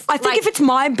just I think if it's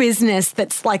my business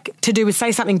that's like to do with,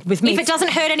 say something with me. If it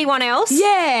doesn't hurt anyone else?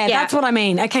 Yeah, that's what I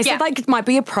mean. Okay, so Yeah. like it might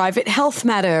be a private health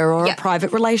matter or a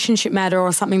private relationship matter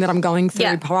or something that I'm going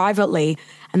through privately,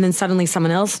 and then suddenly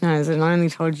someone else knows and I only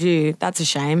told you. That's a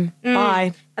shame.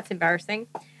 Bye. That's embarrassing.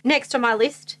 Next on my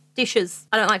list, dishes.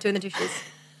 I don't like doing the dishes.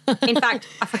 In fact,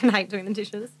 I fucking hate doing the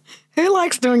dishes. Who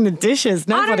likes doing the dishes?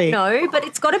 Nobody. I don't know, but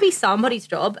it's got to be somebody's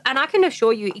job. And I can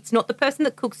assure you it's not the person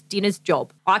that cooks dinner's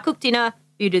job. I cook dinner,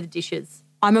 you do the dishes.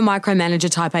 I'm a micromanager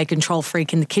type A control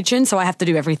freak in the kitchen, so I have to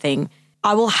do everything.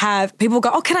 I will have people go,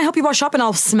 oh, can I help you wash up? And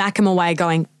I'll smack them away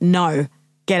going, no,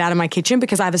 get out of my kitchen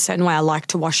because I have a certain way I like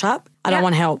to wash up. I don't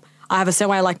want help. I have a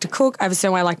certain way I like to cook. I have a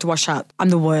certain way I like to wash up. I'm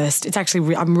the worst. It's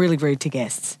actually, I'm really rude to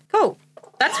guests. Cool.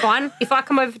 That's fine. If I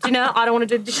come over for dinner, I don't want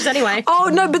to do the dishes anyway. Oh,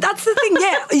 no, but that's the thing.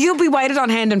 Yeah, you'll be waited on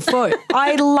hand and foot.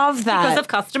 I love that. Because of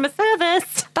customer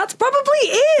service. That's probably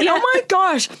it. Yeah. Oh, my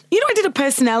gosh. You know, I did a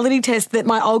personality test that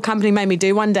my old company made me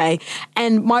do one day,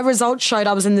 and my results showed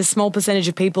I was in this small percentage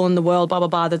of people in the world, blah, blah,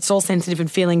 blah, that's all sensitive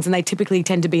and feelings, and they typically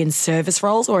tend to be in service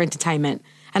roles or entertainment.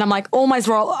 And I'm like,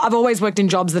 I've always worked in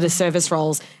jobs that are service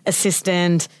roles,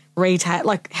 assistant, retail,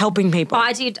 like helping people.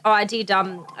 I did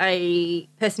a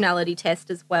personality test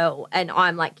as well, and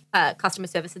I'm like customer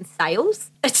service and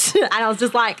sales, and I was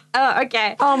just like, oh,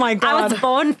 okay. Oh my God. I was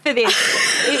born for this.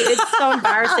 It's so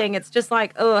embarrassing. It's just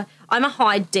like, oh, I'm a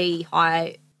high D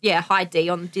on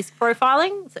disc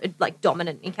profiling, so like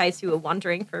dominant. In case you were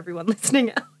wondering, for everyone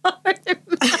listening.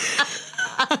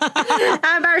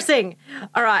 How embarrassing.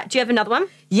 All right. Do you have another one?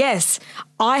 Yes.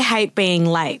 I hate being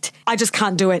late. I just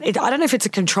can't do it. I don't know if it's a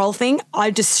control thing.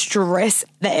 I just stress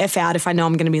the F out if I know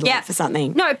I'm going to be late for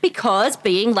something. No, because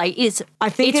being late is, I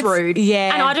think it's rude.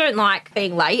 Yeah. And I don't like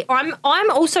being late. I'm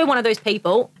also one of those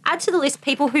people, add to the list,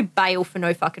 people who bail for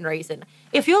no fucking reason.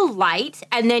 If you're late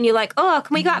and then you're like, oh,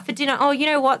 can we go out for dinner? Oh, you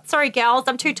know what? Sorry, gals,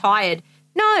 I'm too tired.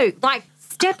 No, like,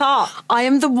 step up. I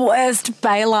am the worst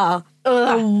bailer.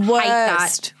 Ugh, The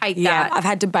worst. Hate Yeah, that. I've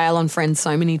had to bail on friends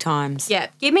so many times. Yeah,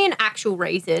 give me an actual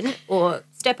reason, or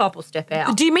step up or step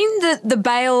out. Do you mean the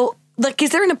bail, like, is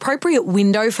there an appropriate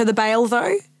window for the bail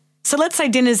though? So let's say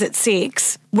dinner's at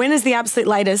 6. When is the absolute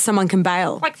latest someone can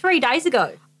bail? Like 3 days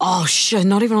ago. Oh, shit,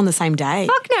 not even on the same day.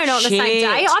 Fuck no, not on the same Shit.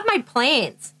 day. I've made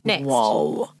plans. Next.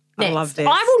 Whoa. Next. I love this.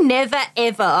 I will never,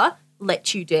 ever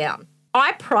let you down.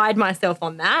 I pride myself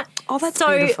on that. Oh, that's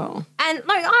beautiful. And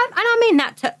like, I mean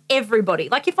that to everybody.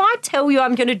 Like, if I tell you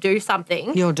I'm going to do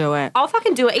something, You'll do it. I'll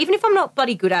fucking do it. Even if I'm not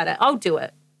bloody good at it, I'll do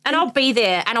it. And I'll be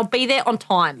there. And I'll be there on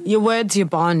time. Your word's your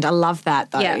bond. I love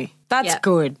that though. Yeah. That's Yeah.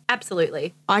 good.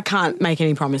 Absolutely. I can't make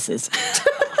any promises.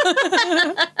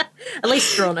 At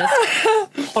least you're honest.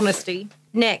 Honesty.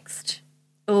 Next.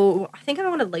 Oh, I think I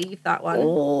want to leave that one.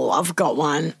 Oh, I've got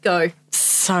one. Go.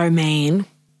 So mean.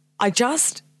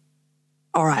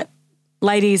 All right,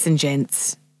 ladies and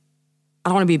gents, I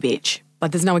don't want to be a bitch,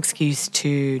 but there's no excuse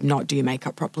to not do your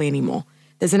makeup properly anymore.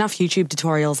 There's enough YouTube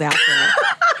tutorials out there.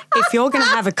 If you're going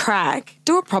to have a crack,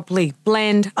 do it properly.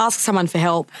 Blend, ask someone for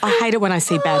help. I hate it when I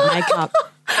see bad makeup.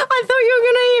 I thought you were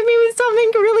going to hit me with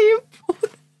something really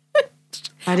important.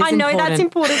 That is I know important. that's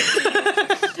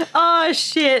important. Oh,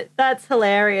 shit. That's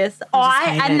hilarious. I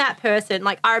hate am it. that person.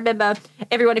 Like, I remember,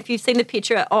 everyone, if you've seen the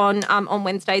picture on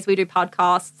Wednesdays, we do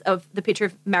podcasts of the picture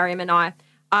of Mariam and I.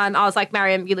 I was like,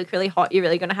 Mariam, you look really hot. You're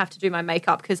really going to have to do my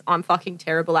makeup because I'm fucking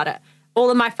terrible at it. All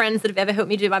of my friends that have ever helped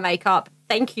me do my makeup,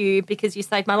 thank you because you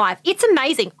saved my life. It's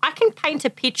amazing. I can paint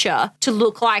a picture to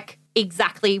look like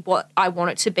exactly what I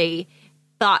want it to be,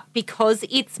 but because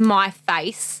it's my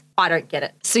face, I don't get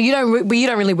it. So you don't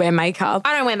really wear makeup.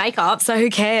 I don't wear makeup. So who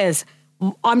cares?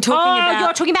 I'm talking about...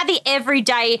 You're talking about the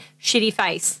everyday shitty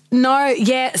face. No,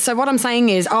 yeah. So what I'm saying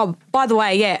is, by the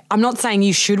way, yeah, I'm not saying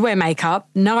you should wear makeup.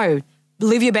 No.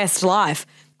 live your best life.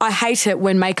 I hate it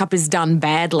when makeup is done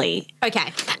badly.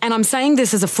 Okay. And I'm saying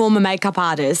this as a former makeup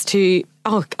artist who,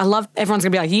 I love, everyone's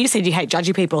going to be like, you said you hate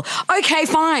judgy people. Okay,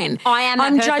 fine.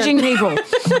 I'm judging people.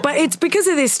 But it's because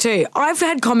of this too. I've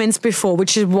had comments before,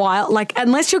 which is wild. Like,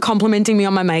 unless you're complimenting me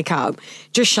on my makeup,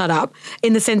 just shut up.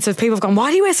 In the sense of people have gone,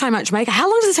 why do you wear so much makeup? How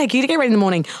long does it take you to get ready in the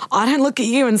morning? I don't look at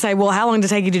you and say, well, how long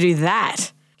does it take you to do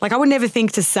that? Like, I would never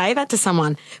think to say that to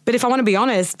someone. But if I want to be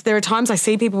honest, there are times I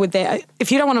see people with their,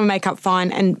 if you don't want to make up,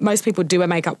 fine. And most people do wear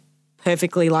makeup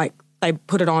perfectly, like they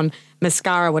put it on,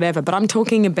 mascara, whatever. But I'm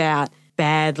talking about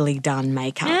badly done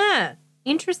makeup. Yeah,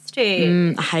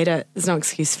 interesting. I hate it. There's no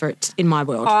excuse for it in my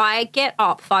world. I get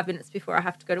up 5 minutes before I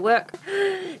have to go to work.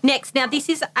 Next, now this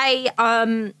is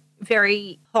a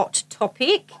very hot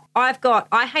topic.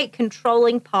 I hate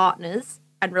controlling partners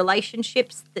and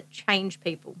relationships that change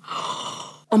people.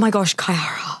 Oh my gosh,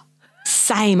 Kyara.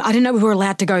 Same. I didn't know we were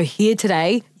allowed to go here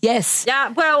today. Yes. Yeah,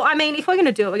 well, I mean, if we're going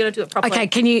to do it, we're going to do it properly.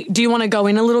 Okay, do you want to go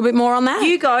in a little bit more on that?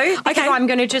 You go, because okay. I'm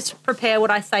going to just prepare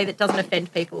what I say that doesn't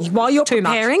offend people. While you're too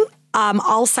preparing, much.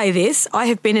 I'll say this. I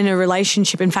have been in a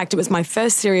relationship. In fact, it was my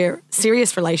first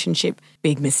serious relationship.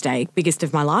 Big mistake, biggest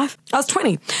of my life. I was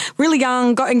 20, really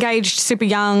young, got engaged super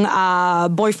young,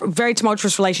 boyfriend, very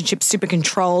tumultuous relationship, super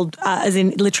controlled, as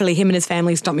in literally him and his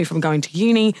family stopped me from going to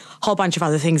uni, whole bunch of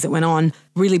other things that went on,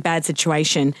 really bad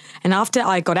situation. And after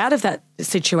I got out of that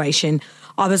situation,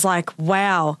 I was like,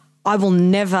 wow, I will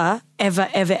never, ever,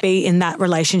 ever be in that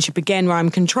relationship again where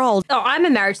I'm controlled. Oh, I'm a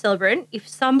marriage celebrant. If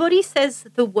somebody says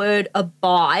the word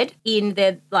abide in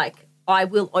their, like, I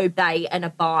will obey and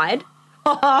abide,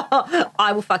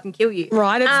 I will fucking kill you.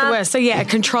 Right, it's the worst. So, yeah,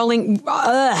 controlling.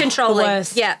 Controlling, the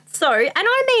worst. yeah. So, and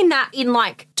I mean that in,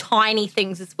 like, tiny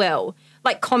things as well,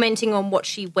 like commenting on what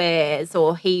she wears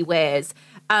or he wears.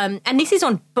 And this is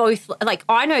on both, like,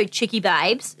 I know chicky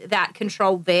babes that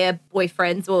control their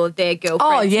boyfriends or their girlfriends.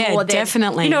 Oh, yeah, or their,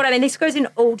 definitely. You know what I mean? This goes in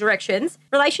all directions.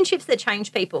 Relationships that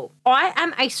change people. I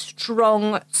am a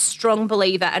strong, strong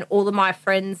believer, and all of my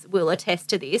friends will attest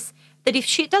to this, that if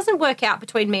shit doesn't work out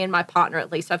between me and my partner, at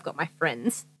least I've got my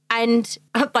friends. And,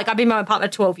 like, I've been with my partner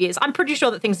 12 years. I'm pretty sure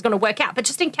that things are going to work out. But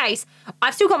just in case,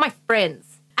 I've still got my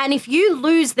friends. And if you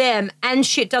lose them and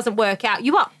shit doesn't work out,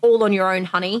 you are all on your own,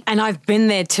 honey. And I've been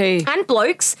there too. And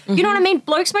blokes. Mm-hmm. You know what I mean?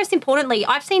 Blokes, most importantly.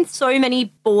 I've seen so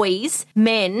many boys,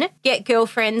 men, get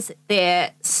girlfriends.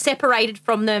 They're separated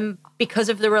from them because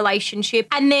of the relationship.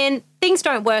 And then things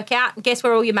don't work out. And guess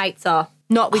where all your mates are?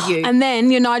 Not with you. And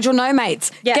then you're Nigel No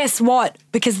Mates. Yeah. Guess what?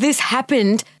 Because this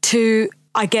happened to,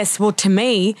 I guess, well, to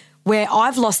me, where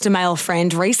I've lost a male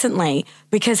friend recently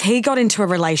because he got into a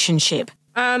relationship.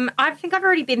 I think I've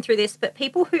already been through this, but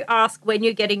people who ask when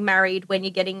you're getting married, when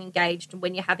you're getting engaged, and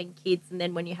when you're having kids, and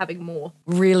then when you're having more.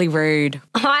 Really rude.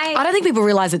 I don't think people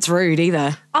realise it's rude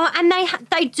either. Oh, and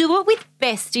they do it with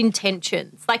best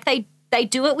intentions. Like they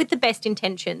do it with the best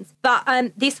intentions. But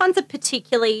this one's a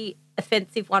particularly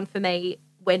offensive one for me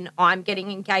when I'm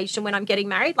getting engaged and when I'm getting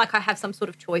married. Like, I have some sort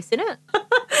of choice in it.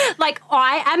 Like,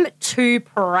 I am too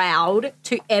proud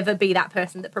to ever be that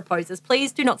person that proposes.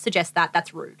 Please do not suggest that.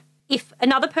 That's rude. If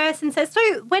another person says, so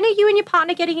when are you and your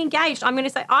partner getting engaged? I'm going to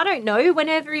say, I don't know,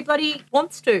 whenever everybody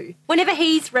wants to. Whenever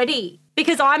he's ready.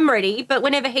 Because I'm ready, but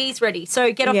whenever he's ready.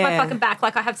 So get off my fucking back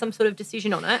like I have some sort of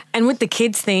decision on it. And with the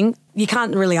kids thing, you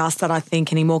can't really ask that, I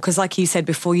think, anymore because like you said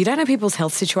before, you don't know people's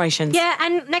health situations. Yeah,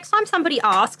 and next time somebody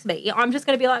asks me, I'm just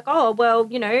going to be like, oh, well,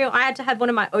 you know, I had to have one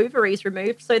of my ovaries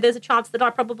removed, so there's a chance that I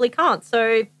probably can't.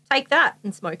 So take that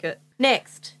and smoke it.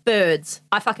 Next, birds.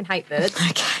 I fucking hate birds.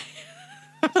 Okay.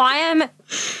 I am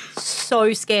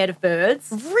so scared of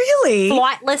birds. Really?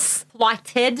 Flightless,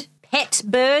 flighted, pet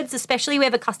birds, especially we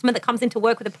have a customer that comes into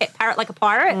work with a pet parrot like a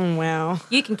pirate. Wow.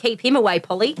 You can keep him away,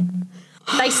 Polly.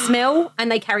 They smell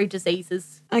and they carry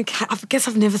diseases. Okay, I guess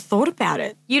I've never thought about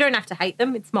it. You don't have to hate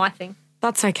them. It's my thing.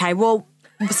 That's okay. Well,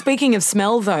 speaking of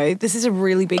smell, though, this is a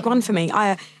really big one for me.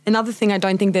 Another thing I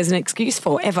don't think there's an excuse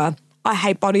for, ever. I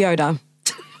hate body odour.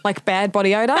 Like bad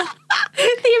body odour.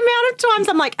 The amount of times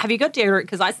I'm like, have you got deodorant?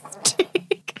 Because I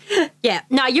stink. Yeah,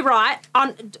 no, you're right.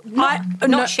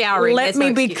 Not showering. Let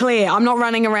me be clear. I'm not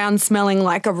running around smelling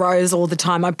like a rose all the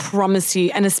time. I promise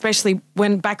you. And especially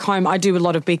when back home, I do a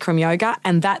lot of Bikram yoga,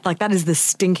 and that is the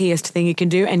stinkiest thing you can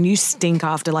do. And you stink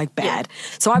after like bad.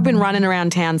 Yeah. So I've been running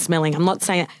around town smelling. I'm not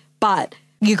saying it, but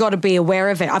you got to be aware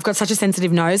of it. I've got such a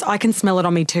sensitive nose. I can smell it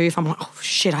on me too. If I'm like, oh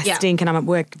shit, I stink, and I'm at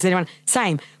work. Does anyone?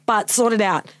 Same. But sort it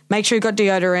out. Make sure you've got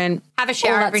deodorant. Have a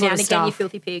shower every now and again, you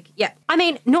filthy pig. Yeah. I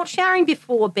mean, not showering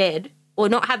before bed or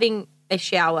not having a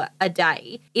shower a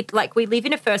day. We live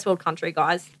in a first world country,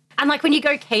 guys. And like when you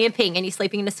go camping and you're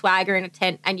sleeping in a swagger in a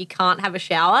tent and you can't have a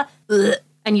shower,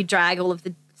 and you drag all of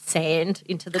the sand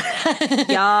into the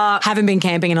yuck. Haven't been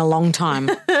camping in a long time.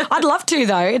 I'd love to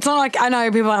though. It's not like I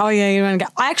know people are like, oh yeah, you want to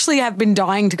go. I actually have been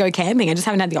dying to go camping. I just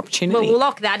haven't had the opportunity. Well, we'll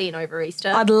lock that in over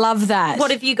Easter. I'd love that.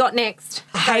 What have you got next?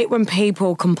 I hate when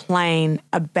people complain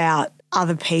about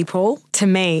other people to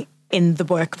me in the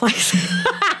workplace.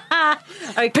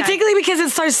 Okay. Particularly because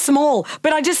it's so small.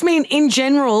 But I just mean in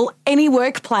general, any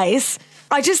workplace,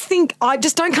 I just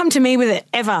don't come to me with it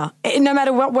ever. No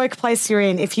matter what workplace you're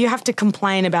in, if you have to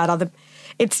complain about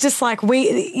it's just like and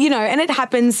it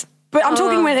happens. But I'm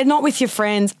talking about it not with your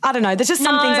friends. I don't know. There's just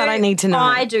some things I don't need to know.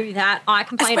 I do that. I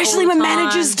complain especially all the when time.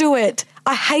 managers do it.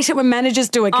 I hate it when managers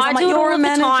do it because I'm like, do it you're all a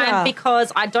manager. the time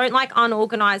because I don't like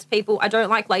unorganised people. I don't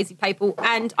like lazy people,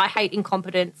 and I hate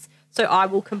incompetence. So I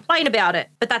will complain about it.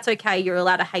 But that's okay. You're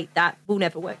allowed to hate that. We'll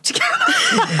never work together.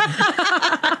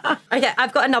 Okay,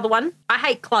 I've got another one. I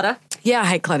hate clutter. Yeah, I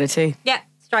hate clutter too. Yeah,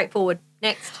 straightforward.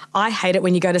 Next. I hate it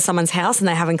when you go to someone's house and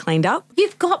they haven't cleaned up.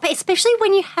 You've got, especially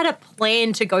when you had a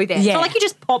plan to go there. Yeah. It's not like you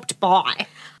just popped by.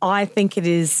 I think it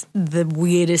is the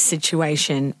weirdest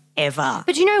situation ever.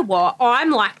 But you know what? I'm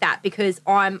like that because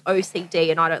I'm OCD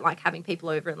and I don't like having people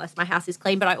over unless my house is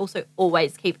clean, but I also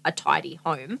always keep a tidy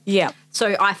home. Yeah.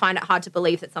 So I find it hard to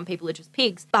believe that some people are just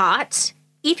pigs. But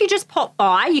if you just pop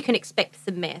by, you can expect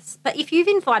some mess. But if you've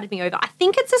invited me over, I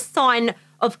think it's a sign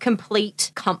of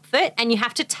complete comfort and you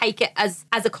have to take it as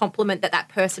a compliment that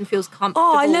person feels comfortable.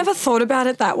 Oh, I never thought about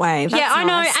it that way. That's I know.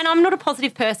 nice. And I'm not a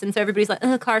positive person, so everybody's like,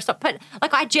 oh, Clara, stop. But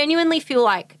like I genuinely feel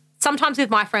like sometimes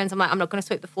with my friends, I'm like, I'm not going to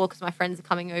sweep the floor because my friends are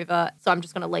coming over, so I'm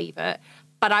just going to leave it.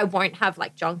 But I won't have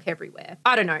like junk everywhere.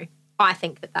 I don't know. I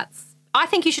think I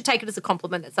think you should take it as a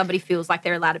compliment that somebody feels like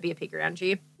they're allowed to be a pig around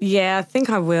you. Yeah, I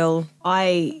think I will.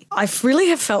 I really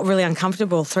have felt really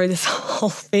uncomfortable through this whole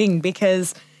thing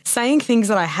because saying things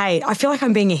that I hate, I feel like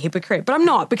I'm being a hypocrite, but I'm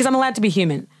not because I'm allowed to be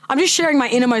human. I'm just sharing my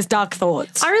innermost dark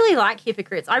thoughts. I really like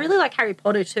hypocrites. I really like Harry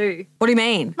Potter too. What do you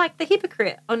mean? Like the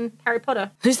hypocrite on Harry Potter.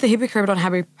 Who's the hypocrite on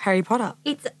Harry Potter?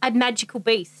 It's a magical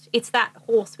beast. It's that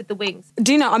horse with the wings.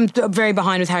 Do you know, I'm very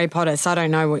behind with Harry Potter, so I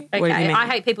don't know what you mean. I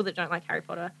hate people that don't like Harry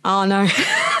Potter. Oh, no.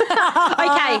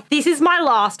 Okay, this is my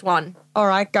last one. All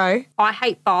right, go. I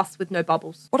hate baths with no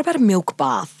bubbles. What about a milk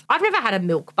bath? I've never had a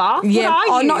milk bath. Yeah. What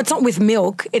are you? No, it's not with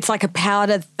milk. It's like a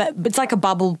powder. It's like a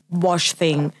bubble wash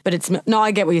thing, but it's no.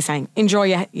 I get what you're saying. Enjoy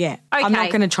your Okay. I'm not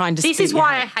going to try and dispute This is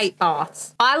why I hate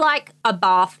baths. I like a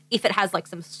bath if it has like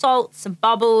some salt, some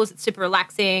bubbles, it's super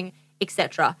relaxing,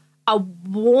 etc. A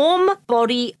warm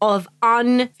body of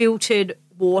unfiltered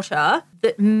water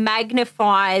that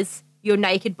magnifies your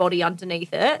naked body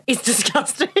underneath it is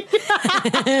disgusting. Like,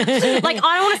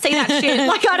 I don't want to see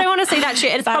that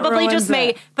shit. It's That probably just ruins me.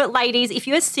 it. But ladies, if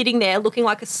you're sitting there looking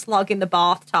like a slug in the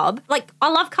bathtub, like, I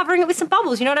love covering it with some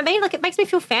bubbles. You know what I mean? Like, it makes me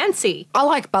feel fancy. I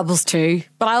like bubbles too,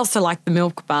 but I also like the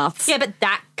milk baths. Yeah, but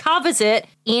that covers it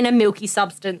in a milky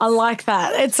substance. I like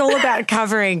that. It's all about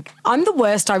covering. I'm the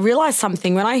worst. I realise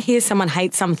something. When I hear someone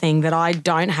hate something that I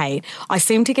don't hate, I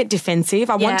seem to get defensive.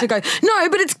 I want to go, no,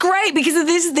 but it's great because of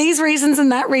these reasons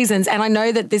and that reasons. And I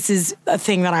know that this is a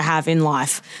thing that I have in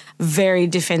life. Very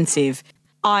defensive.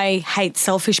 I hate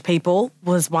selfish people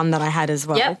was one that I had as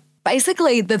well. Yep.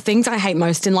 Basically, the things I hate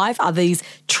most in life are these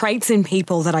traits in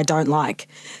people that I don't like.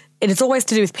 And it's always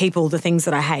to do with people, the things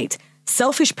that I hate.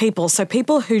 Selfish people, so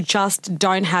people who just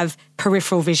don't have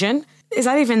peripheral vision. Is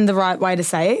that even the right way to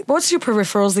say it? What's your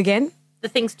peripherals again? The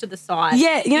things to the side.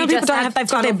 Yeah, people just don't have, they've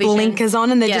got their tunnel vision. blinkers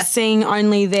on and they're Yeah. just seeing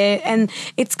only there. And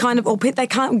it's kind of, or they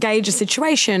can't gauge a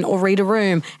situation or read a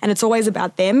room. And it's always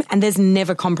about them and there's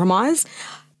never compromise.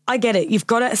 I get it. You've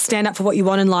got to stand up for what you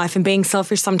want in life, and being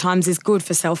selfish sometimes is good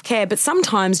for self-care. But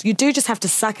sometimes you do just have to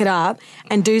suck it up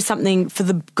and do something for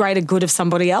the greater good of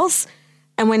somebody else.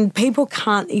 And when people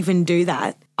can't even do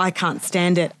that, I can't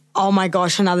stand it. Oh my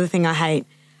gosh, another thing I hate.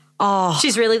 Oh,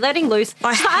 She's really letting loose.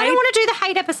 I don't want to do the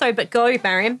hate episode, but go,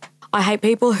 Mariam. I hate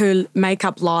people who make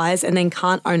up lies and then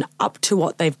can't own up to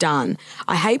what they've done.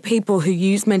 I hate people who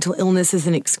use mental illness as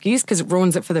an excuse because it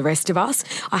ruins it for the rest of us.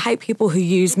 I hate people who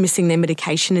use missing their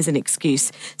medication as an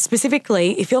excuse.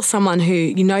 Specifically, if you're someone who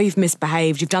you know you've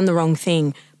misbehaved, you've done the wrong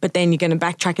thing, but then you're going to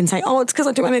backtrack and say, oh, it's because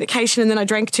I took my medication and then I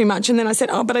drank too much and then I said,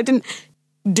 oh, but I didn't.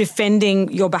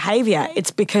 Defending your behaviour.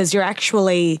 It's because you're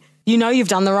actually, you know you've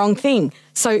done the wrong thing.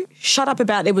 So shut up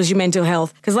about it was your mental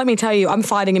health. Because let me tell you, I'm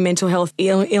fighting a mental health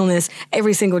illness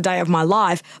every single day of my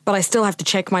life, but I still have to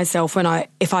check myself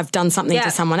if I've done something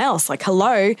to someone else. Like,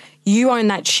 hello, you own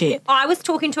that shit. I was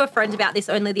talking to a friend about this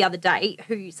only the other day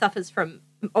who suffers from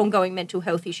ongoing mental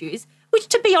health issues, which,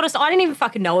 to be honest, I didn't even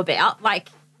fucking know about. Like,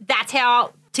 that's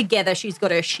how together she's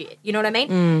got her shit. You know what I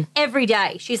mean? Every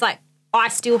day she's like, I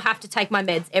still have to take my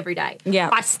meds every day. Yeah.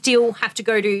 I still have to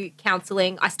go to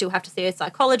counselling. I still have to see a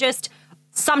psychologist.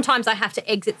 Sometimes I have to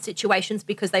exit situations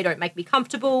because they don't make me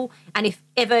comfortable. And if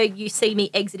ever you see me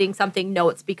exiting something, no,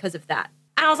 it's because of that.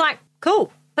 And I was like,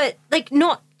 cool. But like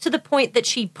not to the point that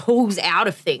she pulls out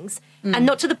of things and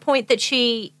not to the point that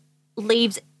she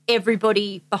leaves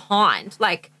everybody behind.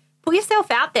 Like, put yourself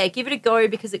out there, give it a go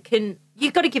because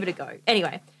you've got to give it a go.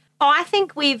 Anyway, I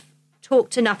think we've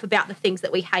talked enough about the things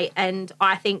that we hate, and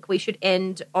I think we should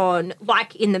end on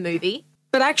like in the movie.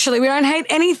 But actually, we don't hate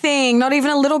anything, not even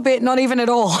a little bit, not even at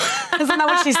all. Isn't that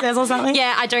what she says or something?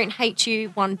 Yeah, I don't hate you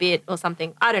one bit or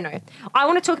something. I don't know. I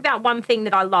want to talk about one thing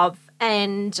that I love,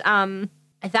 and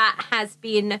that has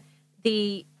been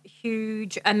the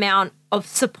huge amount of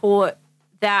support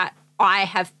that I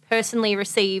have personally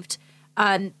received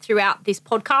throughout this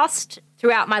podcast,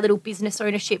 throughout my little business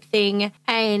ownership thing,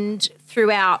 and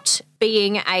throughout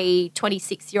being a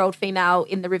 26-year-old female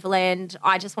in the Riverland.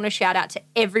 I just want to shout out to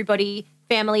everybody,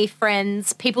 family,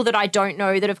 friends, people that I don't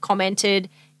know that have commented,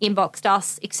 inboxed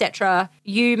us, etc.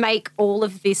 You make all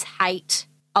of this hate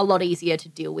a lot easier to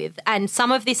deal with. And some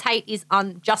of this hate is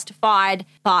unjustified,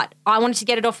 but I wanted to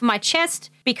get it off of my chest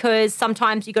because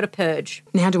sometimes you got to purge.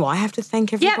 Now, do I have to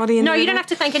thank everybody? No, you don't have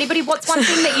to thank anybody. What's one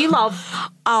thing that you love?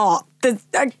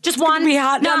 Just one. Be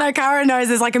hard. No, Cara knows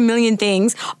there's like a million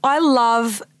things. I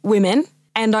love women.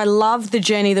 And I love the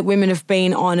journey that women have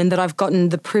been on and that I've gotten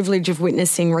the privilege of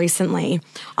witnessing recently.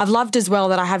 I've loved as well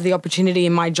that I have the opportunity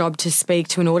in my job to speak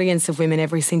to an audience of women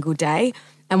every single day.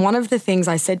 And one of the things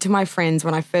I said to my friends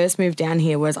when I first moved down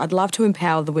here was I'd love to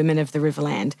empower the women of the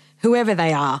Riverland, whoever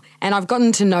they are. And I've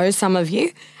gotten to know some of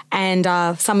you and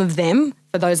some of them,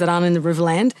 for those that aren't in the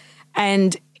Riverland.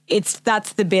 And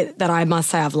that's the bit that I must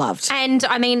say I've loved. And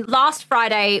I mean, last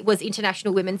Friday was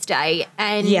International Women's Day,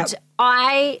 and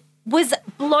I was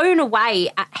blown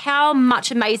away at how much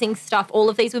amazing stuff all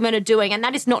of these women are doing. And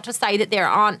that is not to say that there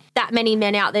aren't that many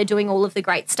men out there doing all of the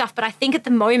great stuff. But I think at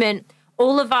the moment,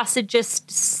 all of us are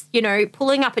just,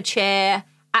 pulling up a chair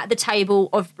at the table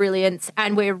of brilliance,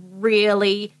 and we're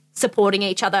really supporting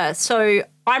each other. So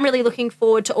I'm really looking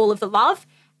forward to all of the love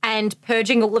and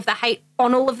purging all of the hate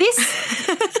on all of this.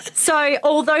 So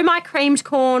although my creamed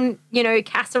corn,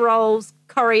 casseroles,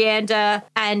 coriander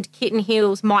and kitten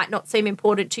heels might not seem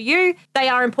important to you, they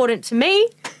are important to me.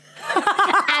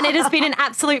 And it has been an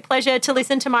absolute pleasure to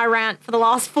listen to my rant for the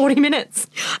last 40 minutes.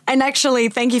 And actually,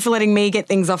 thank you for letting me get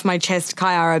things off my chest,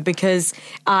 Kiara, because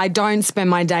I don't spend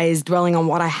my days dwelling on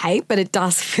what I hate, but it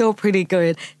does feel pretty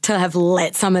good to have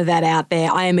let some of that out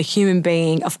there. I am a human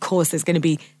being. Of course, there's going to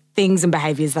be things and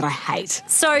behaviours that I hate.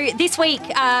 So this week,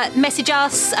 message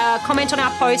us, comment on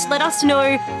our post, let us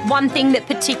know one thing that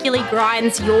particularly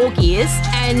grinds your gears.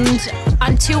 And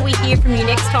until we hear from you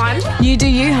next time, you do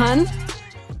you, hun.